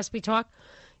 WSB Talk.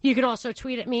 You can also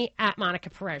tweet at me at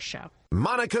Monica Perez Show.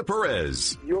 Monica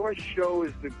Perez. Your show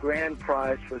is the grand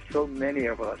prize for so many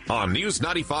of us. On News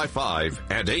 95.5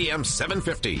 and AM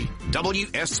 750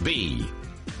 WSB.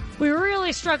 We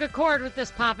really struck a chord with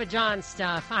this Papa John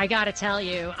stuff, I got to tell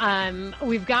you.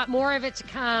 We've got more of it to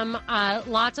come.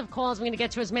 Lots of calls. I'm going to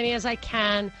get to as many as I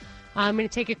can. I'm going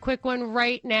to take a quick one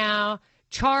right now.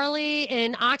 Charlie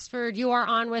in Oxford, you are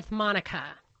on with Monica.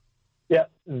 Yeah,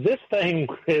 this thing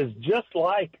is just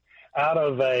like out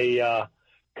of a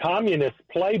communist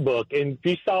playbook. And if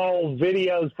you saw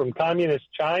videos from communist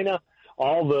China,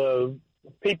 all the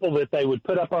people that they would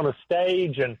put up on a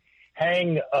stage and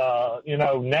hang,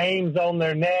 names on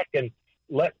their neck and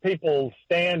let people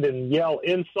stand and yell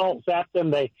insults at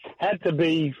them, they had to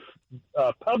be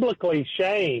publicly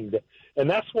shamed. And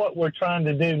that's what we're trying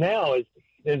to do now is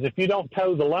if you don't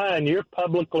toe the line, you're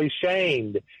publicly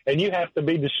shamed and you have to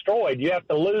be destroyed. You have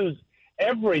to lose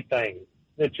everything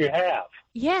that you have.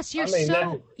 Yes, yes,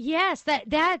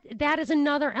 that is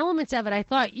another element of it. I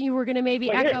thought you were going to maybe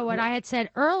echo what I had said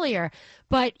earlier,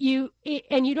 but you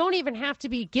don't even have to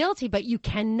be guilty, but you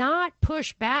cannot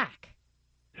push back.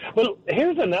 Well,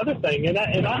 here's another thing, and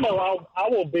I know I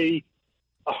will be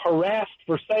harassed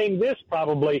for saying this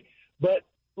probably, but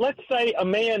let's say a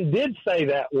man did say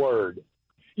that word.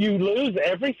 You lose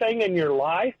everything in your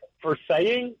life for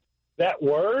saying that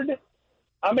word?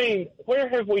 I mean, where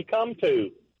have we come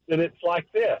to that it's like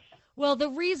this? Well, the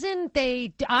reason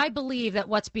I believe that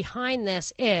what's behind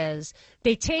this is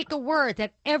they take a word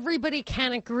that everybody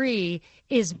can agree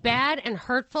is bad and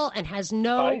hurtful and has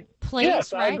no place.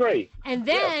 Yes, right? I agree. And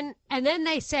then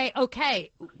they say, okay,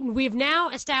 we've now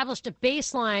established a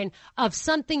baseline of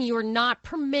something you're not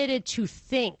permitted to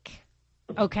think.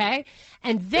 Okay?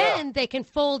 And then they can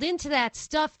fold into that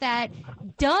stuff that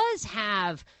does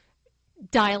have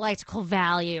dialectical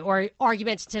value or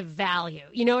argumentative value.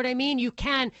 You know what I mean? You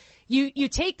can you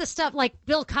take the stuff like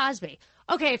Bill Cosby.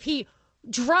 Okay, if he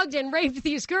drugged and raped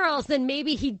these girls, then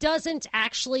maybe he doesn't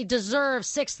actually deserve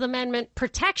Sixth Amendment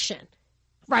protection.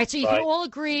 Right? So you can all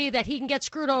agree that he can get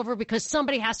screwed over because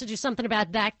somebody has to do something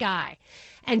about that guy.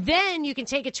 And then you can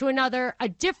take it to a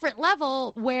different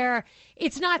level where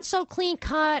it's not so clean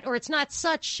cut or it's not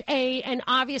such an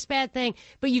obvious bad thing,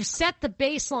 but you've set the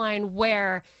baseline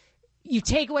where you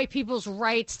take away people's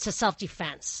rights to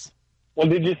self-defense. Well,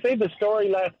 did you see the story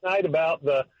last night about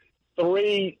the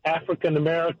 3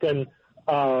 African-American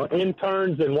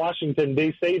interns in Washington,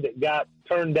 D.C. that got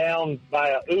turned down by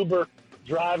an Uber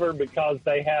driver because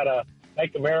they had a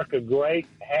Make America Great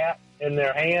hat in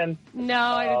their hand? No,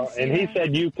 I didn't see and that. he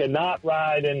said, you cannot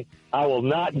ride, and I will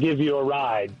not give you a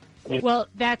ride. Well,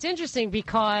 that's interesting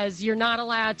because you're not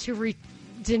allowed to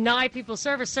deny people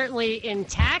service, certainly in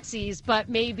taxis, but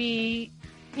maybe,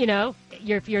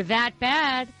 if you're that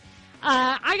bad.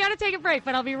 I got to take a break,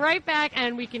 but I'll be right back,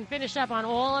 and we can finish up on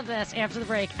all of this after the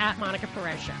break at Monica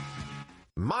Perez Show.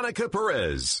 Monica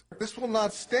Perez. This will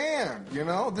not stand,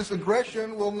 This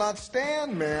aggression will not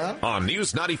stand, man. On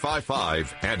News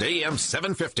 95.5 and AM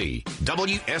 750,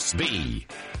 WSB.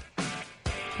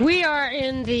 We are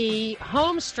in the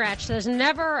home stretch. There's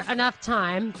never enough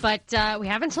time, but we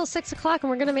have until 6 o'clock, and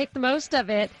we're going to make the most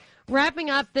of it. Wrapping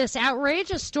up this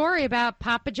outrageous story about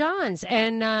Papa John's,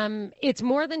 and it's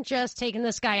more than just taking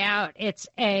this guy out. It's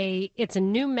a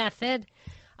new method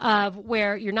of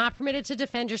where you're not permitted to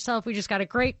defend yourself. We just got a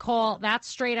great call. That's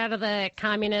straight out of the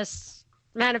Communist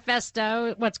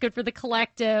Manifesto. What's good for the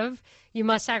collective? You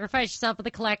must sacrifice yourself for the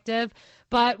collective.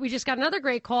 But we just got another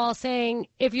great call saying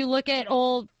if you look at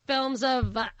old films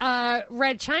of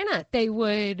Red China, they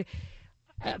would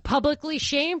publicly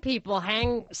shame people,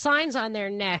 hang signs on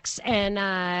their necks,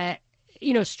 and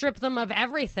strip them of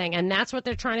everything. And that's what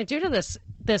they're trying to do to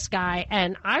this guy.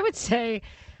 And I would say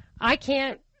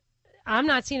I'm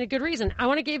not seeing a good reason. I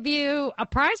want to give you a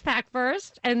prize pack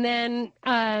first, and then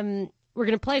we're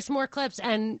going to play some more clips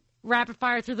and rapid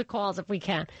fire through the calls if we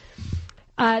can.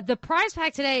 The prize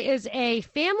pack today is a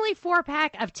family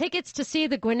 4-pack of tickets to see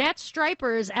the Gwinnett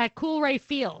Stripers at Coolray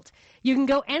Field. You can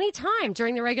go anytime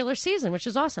during the regular season, which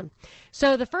is awesome.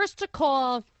 So the first to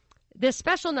call this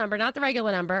special number, not the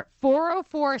regular number,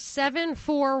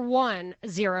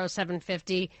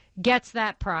 404-741-0750, gets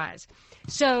that prize.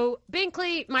 So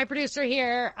Binkley, my producer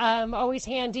here, always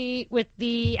handy with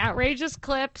the outrageous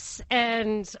clips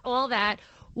and all that.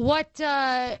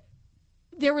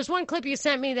 There was one clip you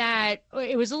sent me that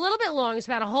it was a little bit long. It's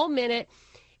about a whole minute.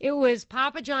 It was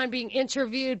Papa John being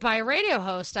interviewed by a radio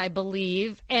host, I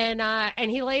believe, and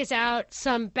he lays out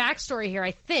some backstory here,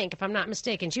 I think, if I'm not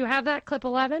mistaken. Do you have that, clip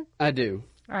 11? I do.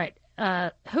 All right.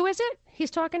 Who is it he's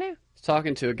talking to? He's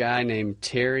talking to a guy named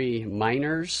Terry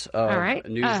Miners of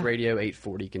News Radio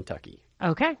 840 Kentucky.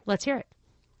 Okay, let's hear it.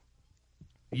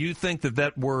 You think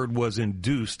that word was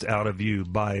induced out of you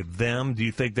by them? Do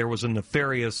you think there was a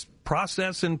nefarious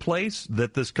process in place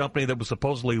that this company that was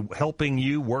supposedly helping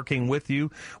you, working with you,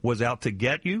 was out to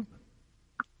get you?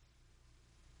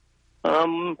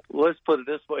 Let's put it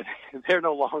this way. They're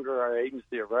no longer our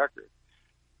agency of record.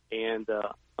 And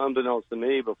unbeknownst to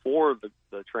me, before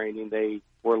the training, they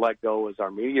were let go as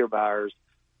our media buyers.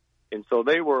 And so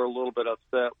they were a little bit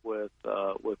upset with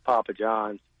Papa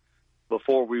John's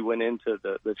before we went into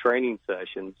the training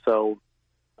session. So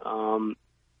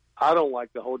I don't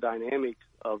like the whole dynamics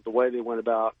of the way they went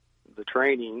about the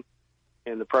training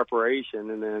and the preparation,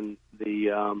 and then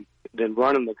then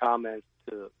running the comments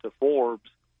to Forbes.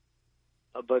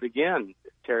 But again,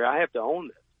 Terry, I have to own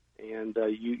this, and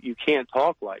you can't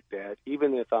talk like that,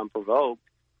 even if I'm provoked,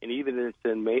 and even if it's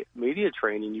in media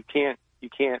training, you can't.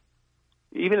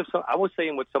 Even if I was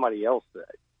saying what somebody else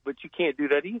said, but you can't do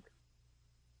that either.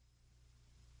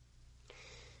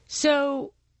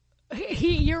 So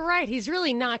you're right. He's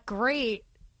really not great,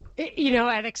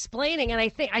 at explaining. And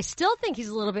I still think he's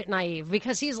a little bit naive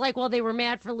because he's like, well, they were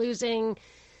mad for losing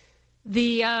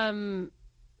the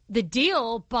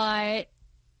deal. But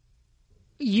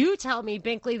you tell me,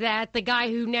 Binkley, that the guy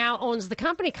who now owns the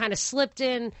company kind of slipped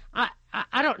in. I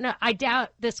don't know. I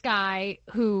doubt this guy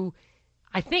who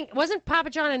I think wasn't Papa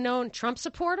John a known Trump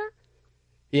supporter?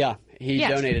 Yeah, he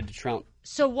donated to Trump.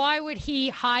 So why would he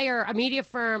hire a media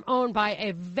firm owned by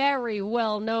a very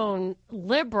well-known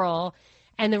liberal?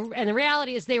 And the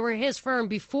reality is they were his firm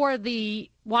before the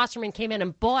Wasserman came in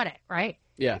and bought it, right?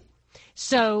 Yeah.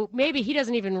 So maybe he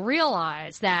doesn't even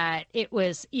realize that it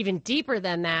was even deeper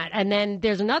than that. And then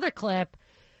there's another clip.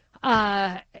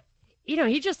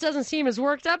 He just doesn't seem as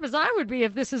worked up as I would be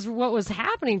if this is what was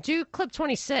happening. Do clip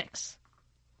 26.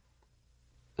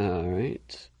 All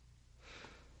right.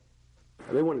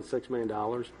 They wanted $6 million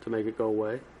to make it go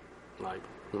away. Like,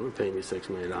 pay me $6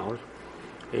 million.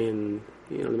 And,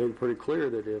 they made it pretty clear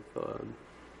that if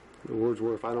the words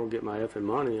were, if I don't get my effing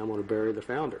money, I'm going to bury the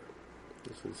founder.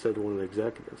 This is said to one of the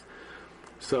executives.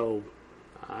 So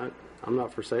I'm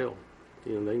not for sale.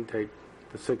 They can take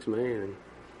the $6 million and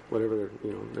whatever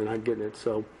they're not getting it.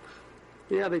 So,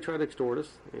 yeah, they tried to extort us,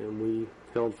 and we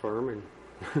held firm,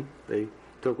 and they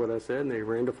took what I said, and they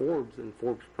ran to Forbes, and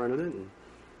Forbes printed it, and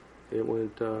it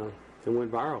went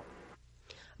viral.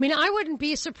 I mean, I wouldn't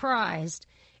be surprised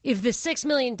if the $6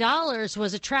 million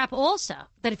was a trap also,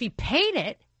 that if he paid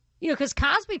it, because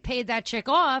Cosby paid that chick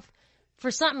off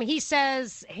for something he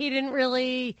says he didn't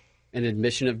really... An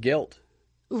admission of guilt.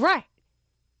 Right.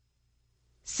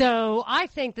 So I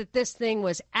think that this thing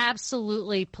was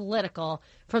absolutely political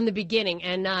from the beginning.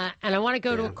 And I want to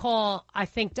go to a call, I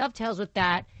think dovetails with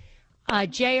that.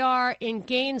 JR in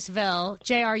Gainesville.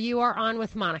 JR, you are on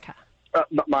with Monica.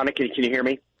 Monica, can you hear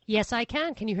me? Yes, I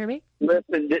can. Can you hear me?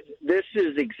 Listen, this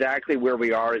is exactly where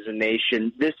we are as a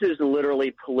nation. This is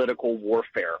literally political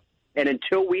warfare. And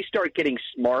until we start getting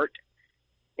smart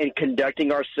and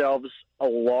conducting ourselves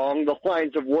along the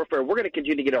lines of warfare, we're going to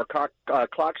continue to get our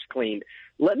clocks cleaned.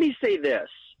 Let me say this.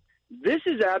 This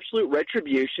is absolute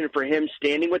retribution for him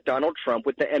standing with Donald Trump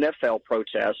with the NFL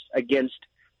protest against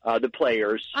the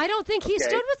players. I don't think he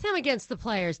stood with him against the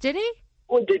players, did he?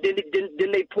 Well,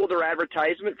 didn't they pull their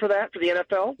advertisement for that, for the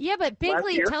NFL? Yeah, but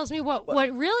Binkley tells me what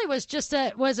really was just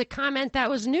a comment that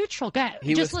was neutral. Go ahead.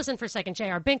 Listen for a second,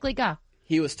 JR. Binkley, go.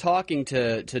 He was talking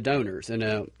to donors and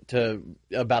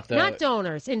about the... Not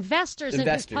donors, investors in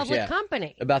his public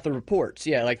company. About the reports,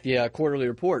 like the quarterly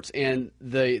reports, and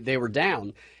they were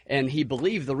down. And he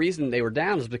believed the reason they were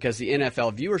down is because the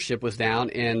NFL viewership was down,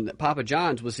 and Papa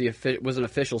John's was an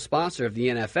official sponsor of the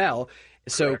NFL.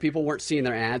 So people weren't seeing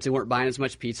their ads, they weren't buying as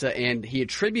much pizza, and he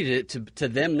attributed it to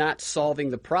them not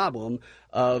solving the problem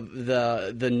of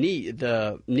the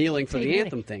kneeling for the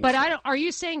anthem thing. But are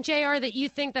you saying, JR, that you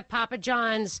think that Papa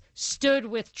John's stood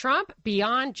with Trump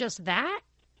beyond just that?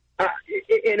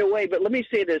 In a way, but let me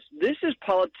say this. This is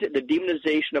the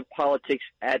demonization of politics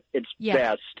at its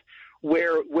best,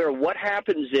 where what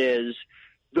happens is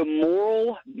the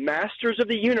moral masters of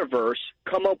the universe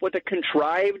come up with a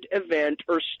contrived event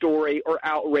or story or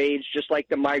outrage, just like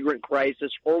the migrant crisis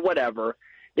or whatever.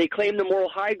 They claim the moral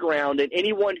high ground, and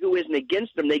anyone who isn't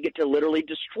against them, they get to literally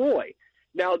destroy.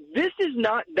 Now, this is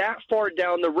not that far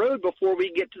down the road before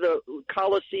we get to the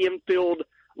Colosseum-filled,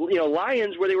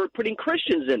 lions where they were putting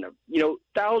Christians in them,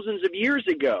 thousands of years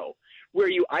ago, where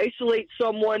you isolate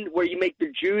someone, where you make the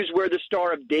Jews wear the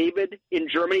Star of David in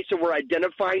Germany, so we're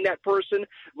identifying that person.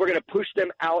 We're going to push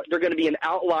them out. They're going to be an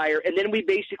outlier, and then we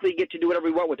basically get to do whatever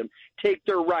we want with them. Take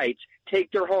their rights, take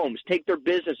their homes, take their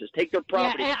businesses, take their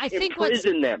property,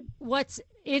 imprison them. What's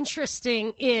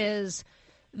interesting is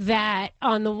that,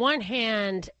 on the one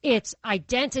hand, it's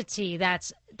identity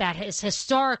that is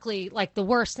historically like the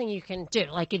worst thing you can do,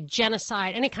 like a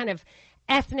genocide, any kind of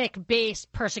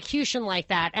ethnic-based persecution like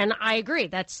that. And I agree.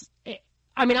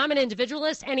 I'm an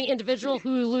individualist. Any individual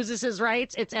who loses his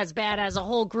rights, it's as bad as a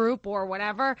whole group or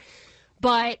whatever.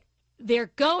 But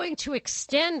they're going to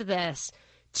extend this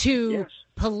to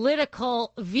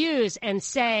political views and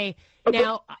say,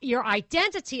 now, your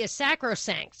identity is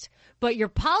sacrosanct, but your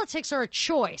politics are a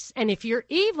choice. And if you're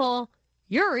evil,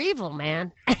 you're evil,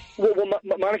 man. Well,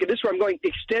 Monica, this is where I'm going.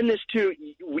 Extend this to,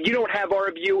 you don't have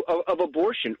our view of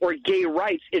abortion or gay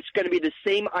rights. It's going to be the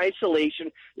same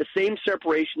isolation, the same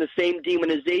separation, the same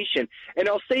demonization. And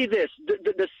I'll say this,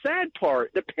 the sad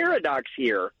part, the paradox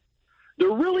here, the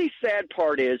really sad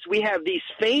part is we have these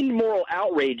feigned moral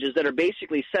outrages that are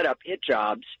basically set up hit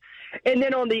jobs. And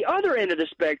then on the other end of the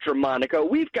spectrum, Monica,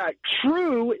 we've got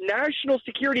true national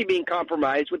security being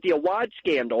compromised with the Awad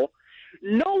scandal.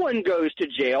 No one goes to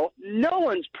jail. No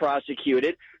one's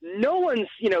prosecuted. No one's,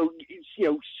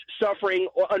 suffering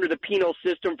under the penal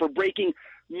system for breaking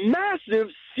massive,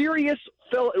 serious,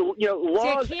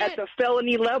 laws at the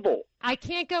felony level. I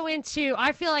can't go into.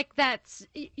 I feel like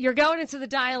you're going into the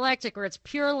dialectic where it's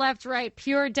pure left, right,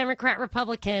 pure Democrat,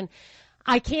 Republican.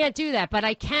 I can't do that, but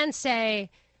I can say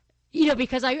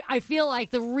because I feel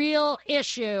like the real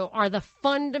issue are the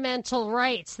fundamental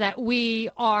rights that we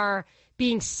are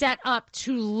being set up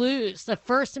to lose, the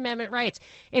First Amendment rights.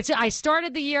 I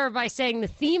started the year by saying the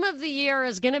theme of the year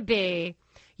is going to be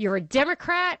you're a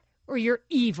Democrat or you're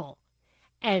evil.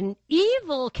 And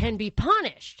evil can be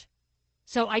punished.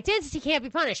 So identity can't be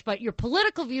punished, but your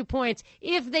political viewpoints,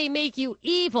 if they make you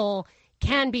evil,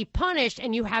 can be punished,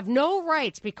 and you have no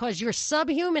rights because you're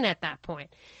subhuman at that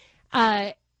point.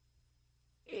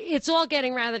 It's all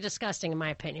getting rather disgusting, in my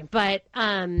opinion. But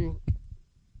I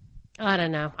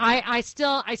don't know. I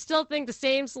still think the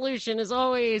same solution is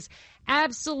always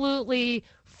absolutely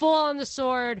fall on the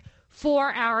sword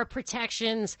for our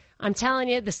protections. I'm telling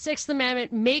you, the Sixth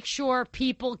Amendment, make sure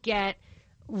people get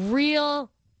real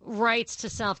rights to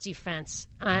self-defense.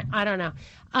 I don't know.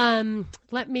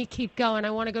 Let me keep going.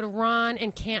 I want to go to Ron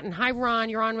in Canton. Hi, Ron.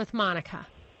 You're on with Monica.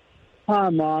 Hi,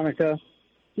 Monica.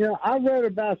 I read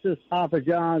about this Papa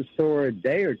John's story a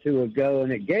day or two ago,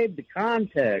 and it gave the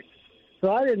context,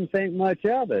 so I didn't think much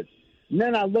of it. And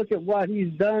then I look at what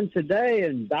he's done today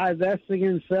and divesting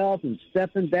himself and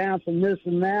stepping down from this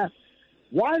and that.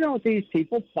 Why don't these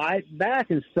people fight back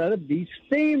instead of be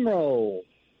steamrolled?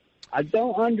 I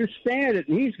don't understand it,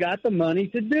 and he's got the money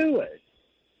to do it.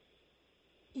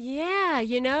 Yeah,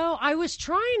 I was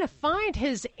trying to find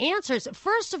his answers.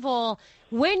 First of all,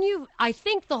 I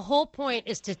think the whole point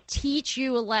is to teach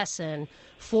you a lesson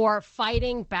for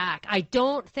fighting back. I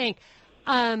don't think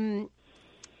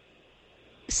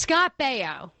Scott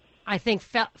Baio, I think,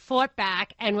 fought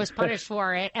back and was punished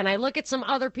for it. And I look at some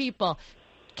other people,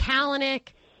 Kalanick,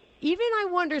 even I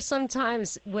wonder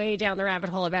sometimes way down the rabbit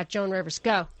hole about Joan Rivers.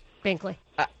 Go, Binkley.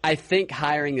 I think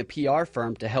hiring a PR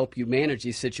firm to help you manage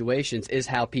these situations is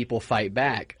how people fight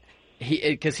back.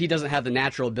 Because he doesn't have the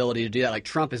natural ability to do that. Like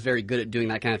Trump is very good at doing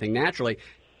that kind of thing naturally.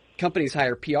 Companies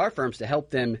hire PR firms to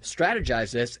help them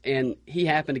strategize this, and he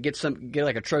happened to get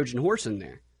like a Trojan horse in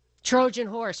there. Trojan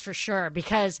horse for sure,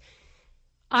 because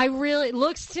it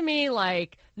looks to me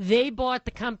like they bought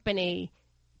the company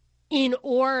in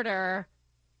order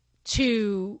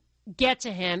to get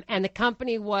to him, and the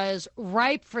company was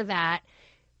ripe for that,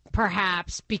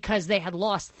 perhaps because they had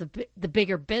lost the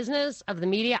bigger business of the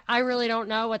media. I really don't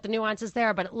know what the nuances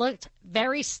there, but it looked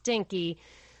very stinky,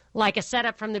 like a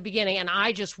setup from the beginning, and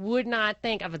I just would not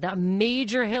think of the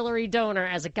major Hillary donor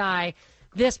as a guy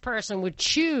this person would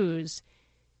choose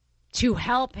to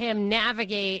help him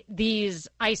navigate these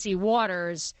icy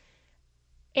waters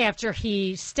after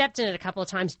he stepped in it a couple of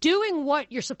times, doing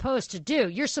what you're supposed to do.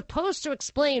 You're supposed to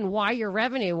explain why your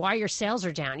revenue, why your sales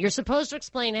are down. You're supposed to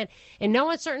explain it in no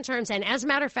uncertain terms. And as a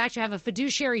matter of fact, you have a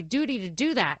fiduciary duty to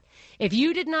do that. If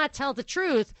you did not tell the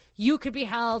truth, you could be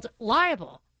held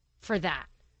liable for that.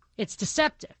 It's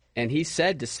deceptive. And he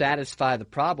said to satisfy the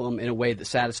problem in a way that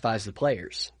satisfies the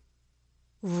players.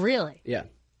 Really? Yeah.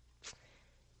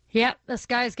 Yep, this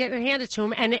guy's getting handed to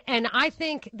him. And I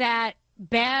think that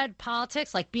bad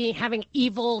politics, like having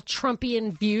evil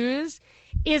Trumpian views,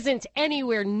 isn't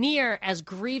anywhere near as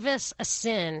grievous a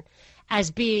sin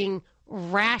as being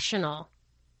rational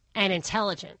and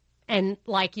intelligent. And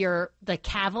like the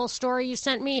Cavill story you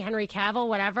sent me, Henry Cavill,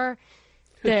 whatever,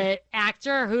 the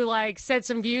actor who said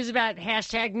some views about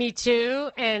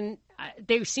 #MeToo, and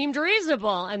they seemed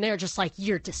reasonable, and they're just like,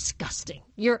 you're disgusting.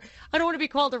 I don't want to be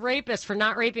called a rapist for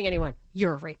not raping anyone.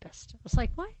 You're a rapist. I was like,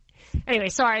 what? Anyway,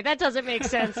 sorry, that doesn't make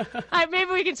sense.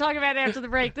 Maybe we can talk about it after the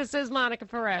break. This is Monica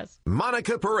Perez.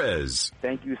 Monica Perez.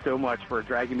 Thank you so much for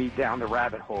dragging me down the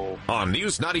rabbit hole. On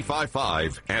News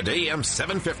 95.5 and AM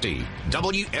 750,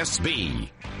 WSB.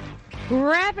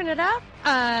 Wrapping it up,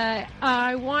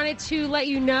 I wanted to let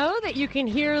you know that you can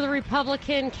hear the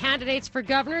Republican candidates for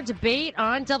governor debate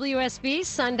on WSB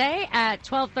Sunday at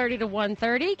 12:30 to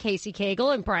 1:30. Casey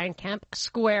Cagle and Brian Kemp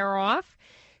square off.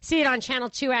 See it on Channel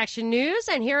 2 Action News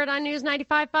and hear it on News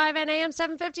 95.5 and AM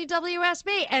 750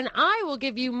 WSB. And I will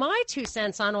give you my 2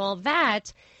 cents on all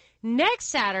that next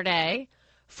Saturday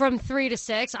from 3 to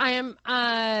 6. We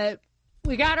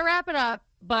got to wrap it up,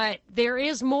 but there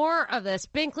is more of this.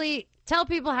 Binkley, tell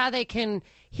people how they can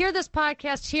hear this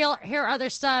podcast, hear other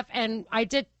stuff. And I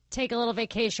did take a little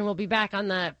vacation. We'll be back on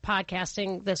the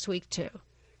podcasting this week, too.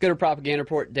 Go to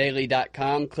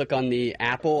propagandareportdaily.com, click on the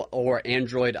Apple or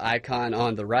Android icon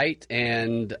on the right,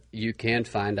 and you can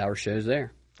find our shows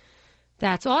there.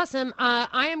 That's awesome.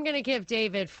 I am going to give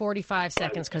David 45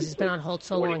 seconds because he's been on hold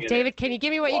so long. David, can you give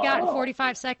me what you got in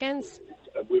 45 seconds?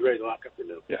 We ready to lock up the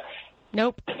note? Yeah.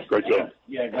 Nope. Great job.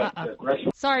 Yeah,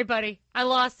 Sorry, buddy. I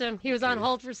lost him. He was on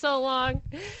hold for so long.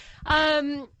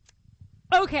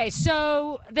 Okay,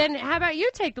 so then how about you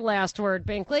take the last word,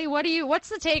 Binkley? What's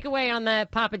the takeaway on the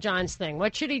Papa John's thing?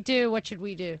 What should he do? What should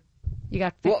we do? You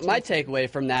got 15. Well, my takeaway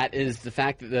from that is the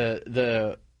fact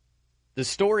that the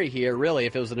story here, really,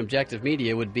 if it was an objective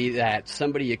media, would be that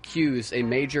somebody accused a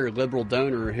major liberal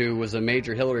donor who was a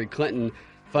major Hillary Clinton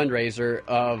fundraiser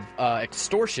of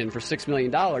extortion for $6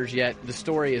 million, yet the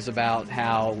story is about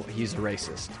how he's a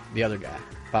racist, the other guy,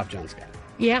 Papa John's guy.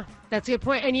 Yeah, that's a good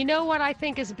point. And you know what I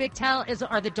think is a big tell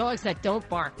are the dogs that don't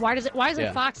bark. Why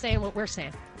isn't Fox saying what we're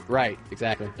saying? Right,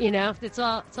 exactly. It's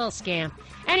all a scam.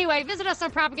 Anyway, visit us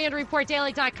on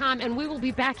propagandareportdaily.com, and we will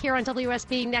be back here on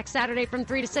WSB next Saturday from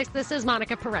 3 to 6. This is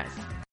Monica Perez.